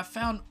topic that I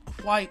found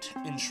quite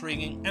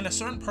intriguing, and a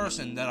certain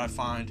person that I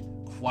find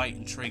quite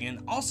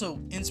intriguing, also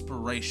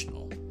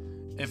inspirational,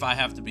 if I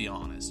have to be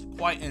honest.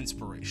 Quite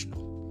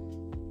inspirational.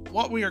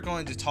 What we are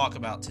going to talk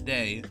about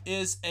today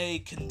is a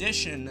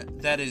condition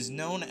that is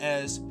known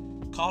as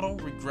caudal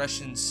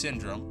regression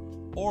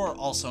syndrome, or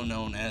also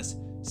known as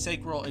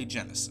sacral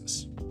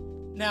agenesis.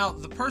 Now,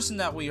 the person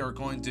that we are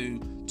going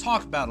to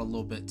talk about a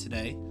little bit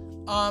today,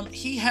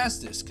 he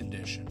has this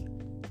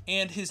condition,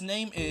 and his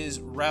name is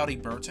Rowdy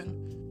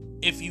Burton.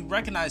 If you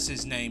recognize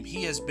his name,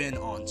 he has been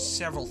on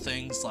several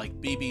things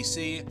like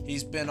BBC.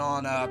 He's been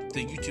on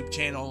the YouTube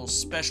channel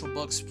Special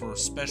Books for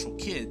Special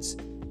Kids.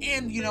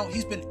 And,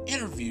 he's been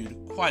interviewed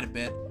quite a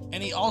bit.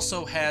 And he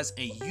also has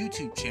a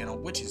YouTube channel,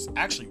 which is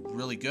actually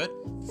really good.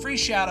 Free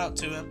shout out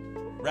to him.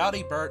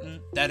 Rowdy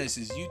Burton, that is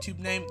his YouTube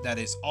name. That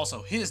is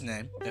also his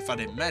name, if I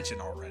didn't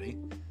mention already.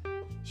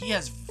 He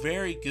has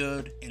very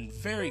good and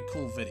very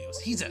cool videos.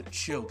 He's a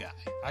chill guy.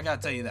 I gotta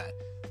tell you that.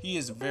 He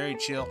is a very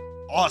chill,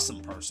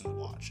 awesome person to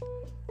watch.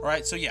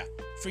 Alright, so yeah,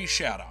 free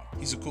shout out.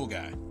 He's a cool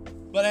guy.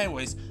 But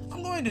anyways,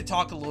 I'm going to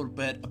talk a little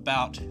bit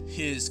about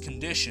his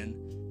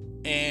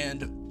condition,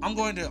 and I'm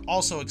going to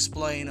also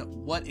explain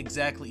what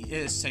exactly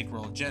is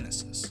sacral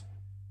agenesis.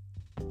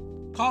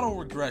 Caudal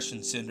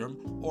regression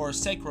syndrome, or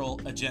sacral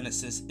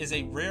agenesis, is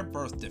a rare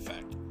birth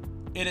defect.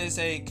 It is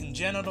a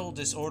congenital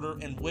disorder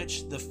in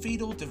which the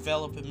fetal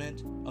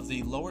development of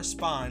the lower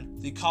spine,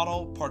 the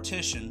caudal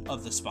partition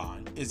of the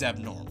spine, is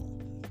abnormal.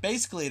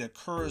 Basically, it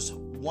occurs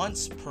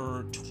once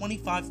per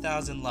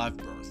 25,000 live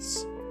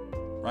births,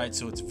 right?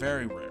 So it's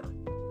very rare.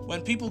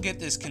 When people get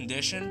this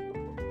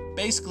condition,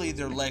 basically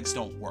their legs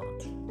don't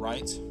work,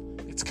 right?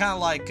 It's kind of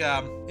like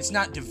it's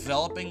not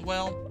developing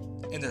well,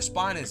 and their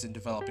spine isn't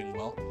developing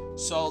well,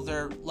 so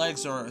their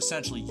legs are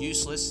essentially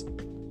useless.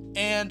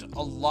 And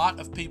a lot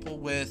of people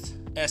with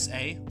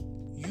SA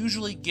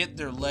usually get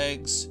their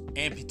legs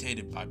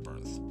amputated by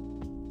birth.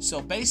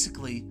 So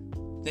basically,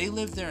 they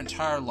live their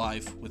entire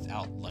life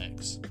without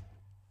legs.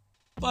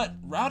 But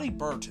Rowdy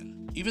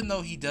Burton, even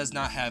though he does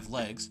not have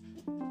legs,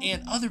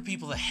 and other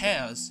people that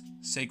has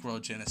sacral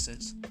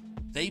agenesis,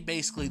 they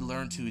basically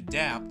learn to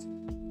adapt,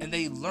 and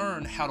they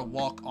learn how to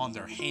walk on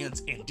their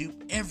hands and do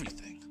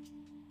everything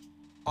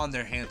on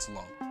their hands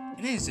alone.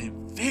 And it is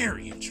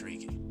very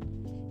intriguing.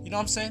 You know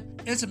what I'm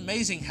saying? It's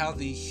amazing how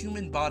the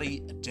human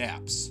body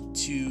adapts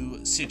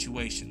to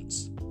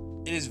situations.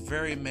 It is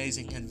very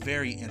amazing and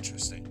very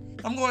interesting.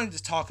 I'm going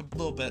to talk a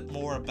little bit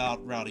more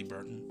about Rowdy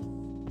Burton.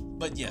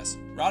 But yes,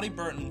 Rowdy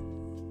Burton,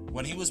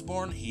 when he was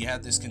born, he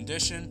had this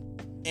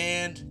condition,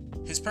 and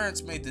his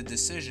parents made the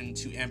decision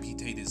to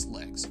amputate his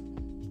legs.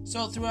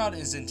 So throughout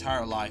his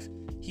entire life,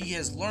 he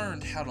has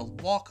learned how to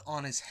walk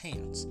on his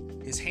hands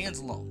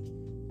alone.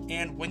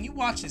 And when you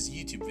watch his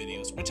YouTube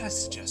videos, which I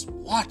suggest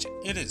watching,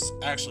 it is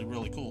actually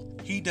really cool.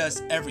 He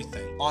does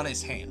everything on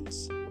his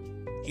hands.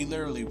 He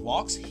literally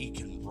walks, he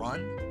can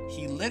run.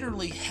 He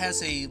literally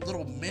has a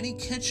little mini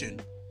kitchen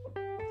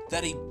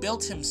that he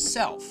built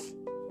himself.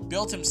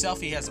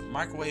 He has a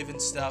microwave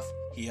and stuff.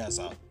 He has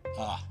a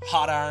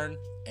hot iron,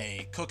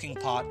 a cooking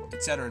pot,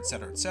 etc.,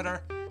 etc.,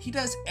 etc. He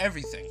does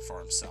everything for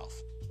himself.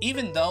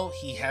 Even though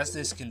he has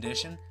this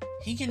condition,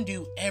 he can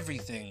do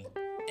everything.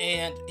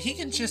 And he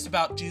can just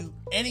about do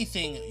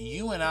anything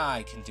you and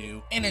I can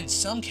do. And in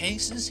some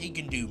cases, he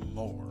can do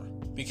more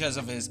because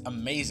of his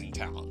amazing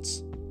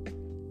talents.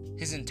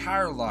 His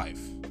entire life,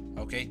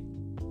 okay?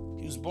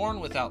 He was born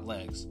without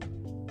legs.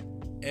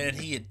 And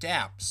he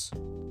adapts.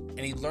 And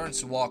he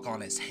learns to walk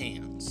on his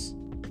hands.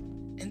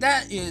 And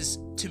that is,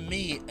 to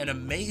me, an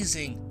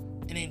amazing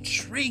and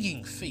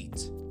intriguing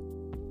feat.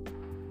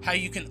 How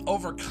you can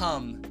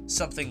overcome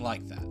something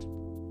like that.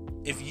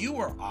 If you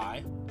or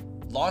I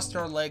lost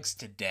our legs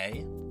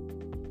today,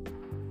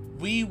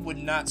 we would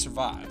not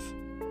survive.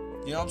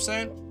 You know what I'm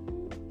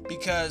saying?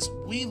 Because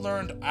we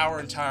learned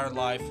our entire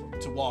life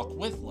to walk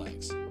with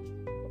legs.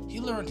 He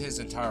learned his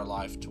entire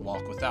life to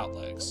walk without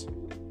legs.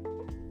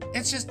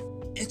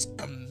 It's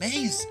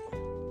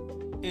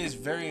amazing. It is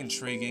very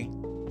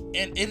intriguing,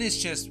 and it is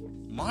just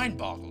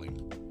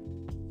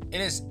mind-boggling.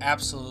 It is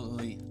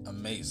absolutely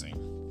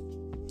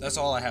amazing. That's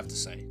all I have to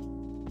say.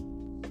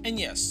 And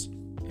yes,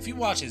 if you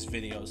watch his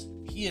videos,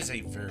 he is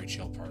a very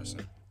chill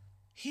person.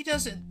 He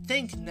doesn't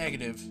think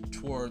negative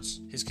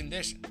towards his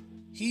condition.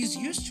 He's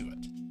used to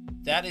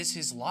it. That is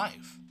his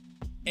life.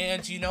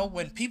 And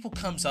when people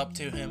comes up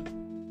to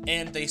him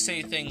and they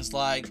say things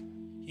like,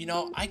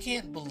 I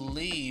can't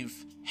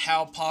believe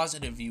how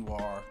positive you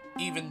are,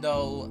 even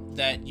though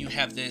that you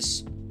have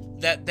this,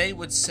 that they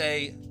would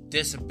say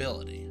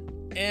disability.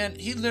 And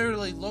he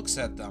literally looks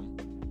at them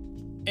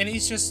and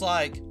he's just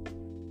like,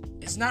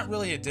 it's not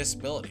really a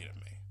disability to me.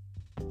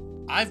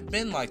 I've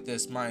been like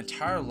this my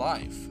entire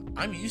life.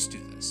 I'm used to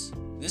this.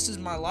 This is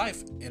my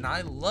life, and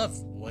I love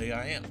the way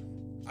I am.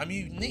 I'm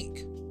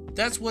unique.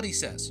 That's what he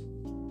says.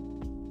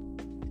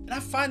 And I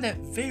find that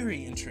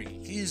very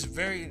intriguing. He is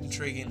very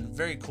intriguing,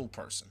 very cool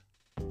person.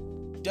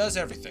 does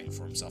everything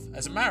for himself.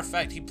 As a matter of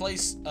fact, he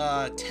plays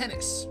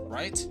tennis,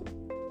 right?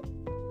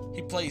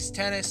 He plays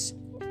tennis,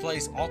 he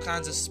plays all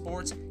kinds of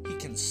sports. He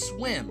can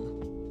swim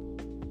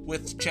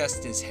with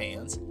just his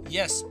hands.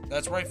 Yes,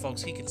 that's right,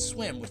 folks. He can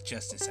swim with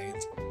just his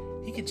hands.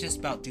 He can just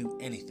about do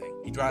anything.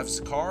 He drives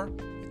a car,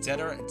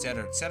 etc.,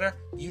 etc., etc.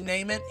 You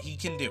name it, he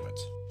can do it.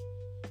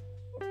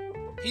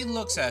 He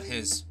looks at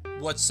his,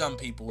 what some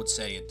people would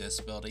say a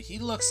disability, he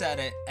looks at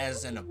it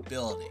as an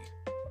ability.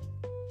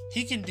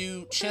 He can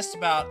do just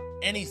about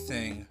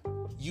anything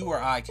you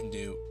or I can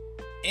do,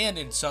 and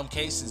in some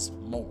cases,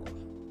 more.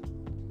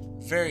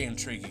 Very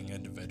intriguing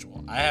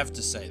individual. I have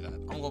to say that.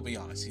 I'm going to be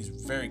honest. He's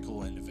a very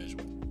cool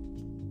individual.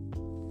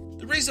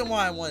 The reason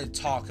why I wanted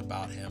to talk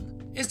about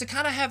him is to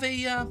kind of have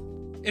a,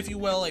 if you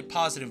will, a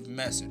positive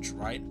message,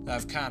 right? That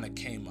I've kind of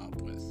came up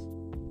with.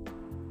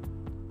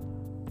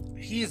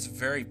 He is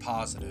very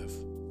positive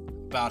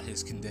about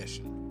his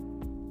condition.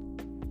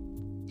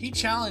 He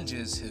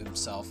challenges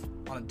himself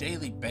on a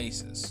daily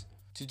basis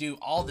to do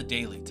all the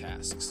daily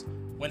tasks.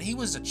 When he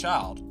was a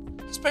child,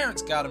 his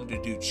parents got him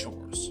to do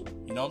chores.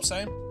 You know what I'm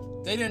saying?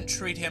 They didn't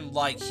treat him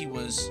like he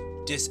was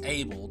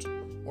disabled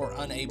or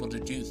unable to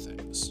do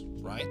things,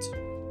 right?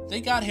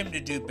 They got him to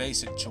do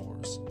basic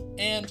chores,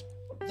 and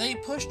they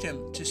pushed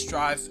him to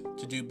strive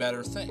to do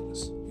better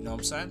things. You know what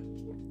I'm saying?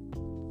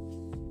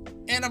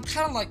 And I'm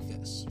kind of like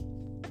this.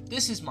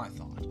 This is my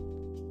thought.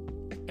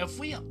 If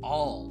we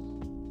all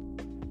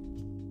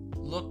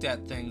looked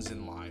at things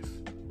in life,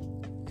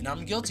 and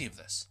I'm guilty of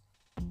this,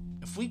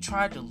 if we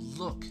tried to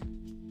look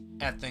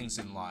at things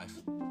in life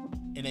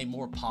in a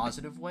more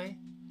positive way,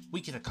 we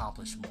could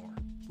accomplish more.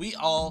 We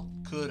all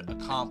could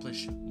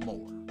accomplish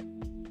more.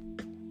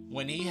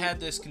 When he had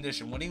this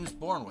condition, when he was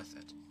born with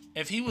it,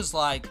 if he was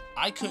like,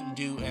 I couldn't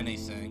do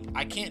anything,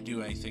 I can't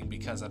do anything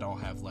because I don't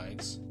have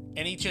legs,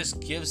 and he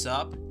just gives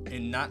up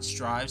and not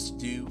strives to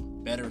do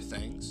better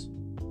things,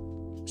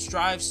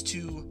 strives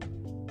to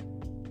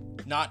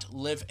not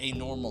live a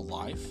normal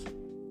life,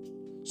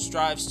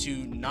 strives to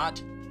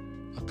not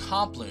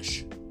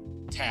accomplish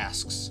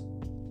tasks,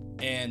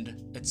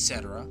 and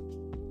etc.,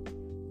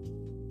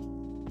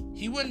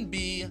 he wouldn't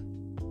be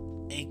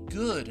a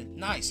good,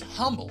 nice,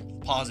 humble,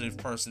 positive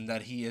person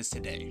that he is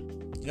today.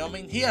 You know what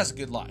I mean? He has a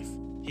good life.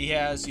 He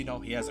has, he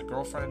has a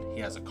girlfriend,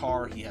 he has a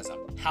car, he has a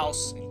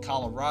house in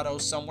Colorado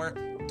somewhere.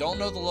 Don't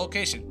know the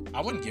location.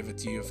 I wouldn't give it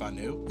to you if I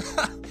knew.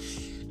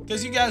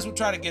 Because you guys would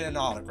try to get an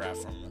autograph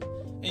from him.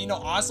 And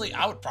honestly,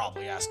 I would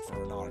probably ask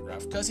for an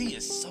autograph because he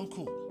is so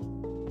cool.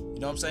 You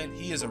know what I'm saying?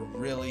 He is a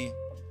really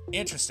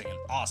interesting and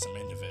awesome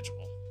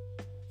individual.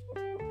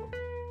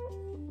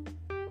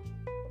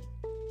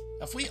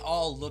 If we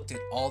all looked at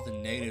all the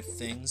negative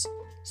things,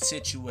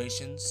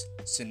 situations,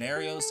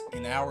 scenarios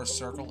in our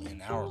circle,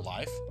 in our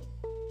life,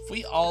 if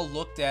we all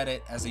looked at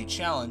it as a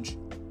challenge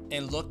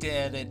and looked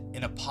at it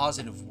in a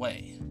positive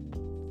way,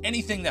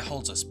 anything that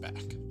holds us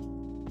back,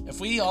 if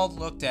we all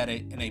looked at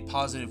it in a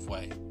positive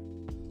way,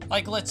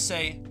 like let's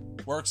say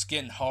work's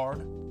getting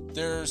hard,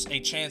 there's a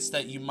chance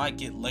that you might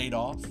get laid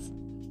off,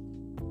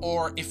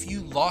 or if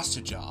you lost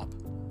a job,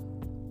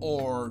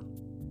 or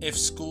if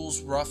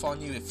school's rough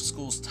on you, if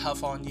school's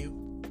tough on you,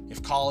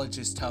 if college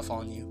is tough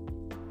on you,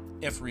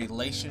 if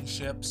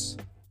relationships,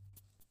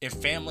 if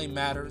family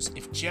matters,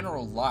 if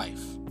general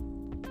life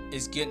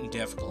is getting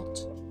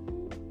difficult,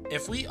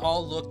 if we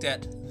all looked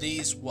at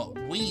these, what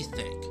we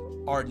think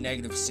are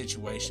negative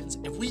situations,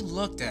 if we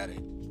looked at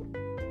it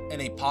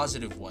in a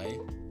positive way,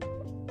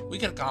 we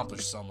could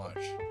accomplish so much.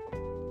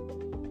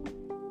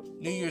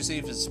 New Year's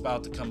Eve is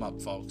about to come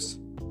up, folks.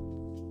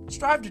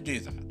 Strive to do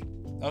that,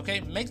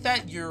 okay? Make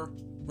that your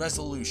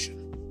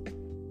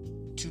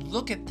resolution, to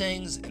look at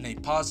things in a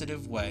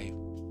positive way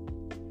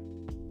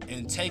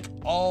and take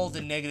all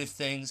the negative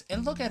things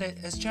and look at it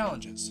as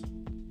challenges.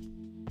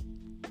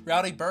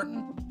 Rowdy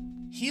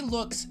Burton, he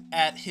looks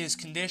at his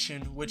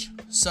condition, which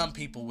some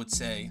people would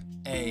say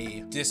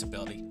a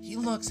disability. He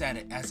looks at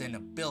it as an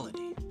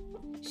ability.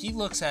 He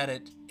looks at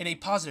it in a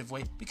positive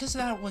way because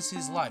that was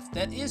his life.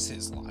 That is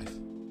his life.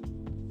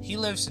 He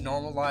lives a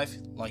normal life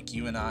like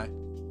you and I,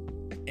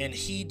 and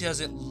he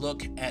doesn't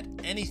look at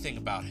anything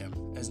about him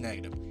as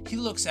negative. He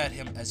looks at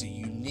him as a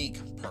unique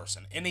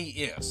person, and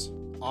he is,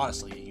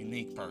 honestly, a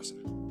unique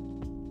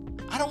person.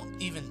 I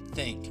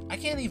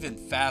can't even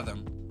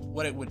fathom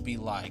what it would be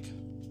like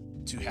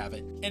to have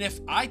it. And if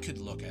I could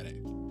look at it,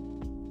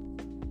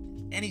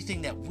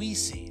 anything that we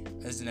see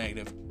as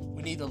negative,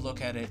 we need to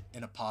look at it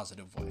in a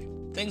positive way.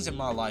 Things in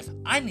my life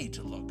I need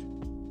to look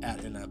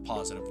at in a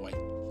positive way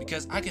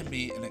because I can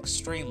be an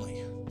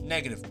extremely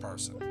negative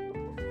person.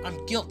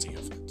 I'm guilty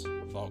of it,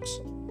 folks.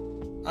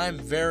 I'm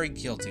very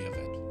guilty of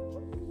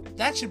it.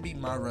 That should be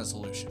my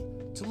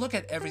resolution, to look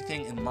at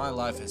everything in my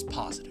life as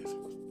positive.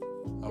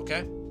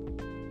 Okay?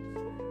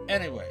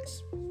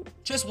 Anyways,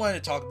 just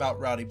wanted to talk about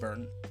Rowdy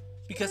Burton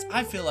because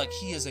I feel like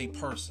he is a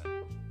person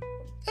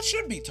that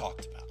should be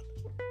talked about.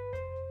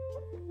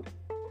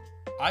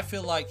 I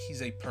feel like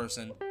he's a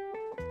person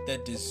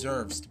that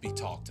deserves to be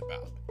talked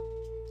about.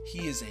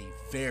 He is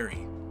a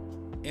very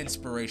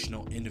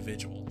inspirational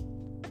individual.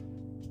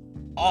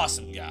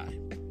 Awesome guy.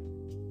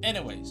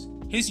 Anyways,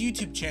 his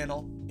YouTube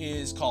channel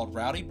is called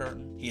Rowdy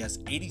Burton. He has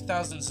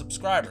 80,000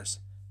 subscribers.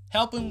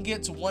 Help him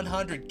get to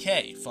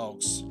 100K,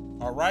 folks.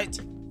 Alright?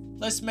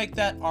 Let's make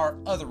that our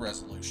other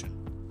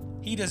resolution.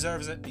 He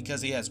deserves it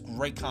because he has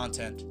great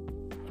content,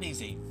 and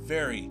he's a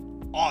very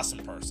awesome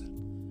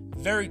person.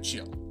 Very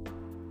chill.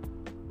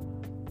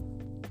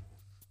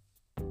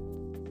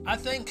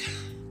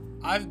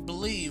 I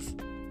believe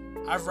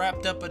I've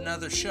wrapped up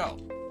another show.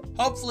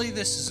 Hopefully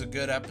this is a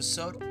good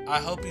episode. I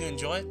hope you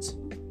enjoy it.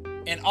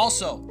 And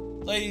also,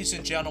 ladies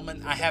and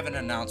gentlemen, I have an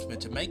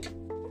announcement to make.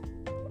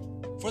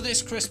 For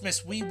this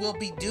Christmas, we will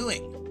be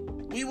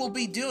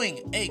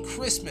doing a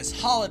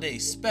Christmas holiday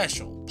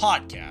special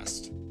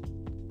podcast.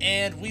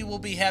 And we will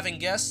be having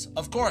guests.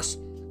 Of course,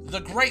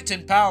 the great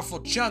and powerful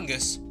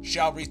Chungus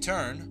shall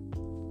return.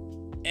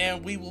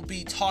 And we will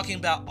be talking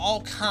about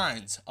all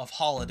kinds of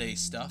holiday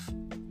stuff.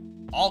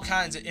 All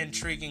kinds of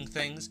intriguing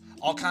things.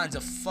 All kinds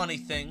of funny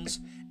things.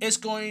 It's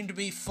going to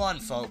be fun,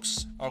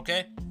 folks.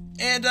 Okay?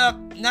 And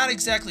not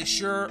exactly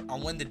sure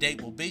on when the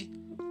date will be.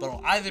 But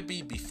it'll either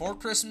be before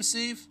Christmas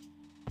Eve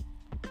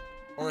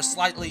or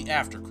slightly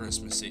after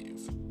Christmas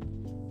Eve.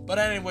 But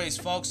anyways,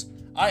 folks,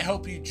 I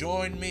hope you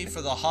join me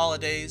for the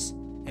holidays.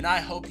 And I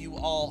hope you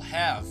all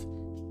have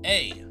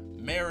a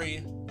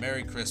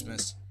Merry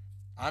Christmas.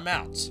 I'm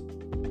out.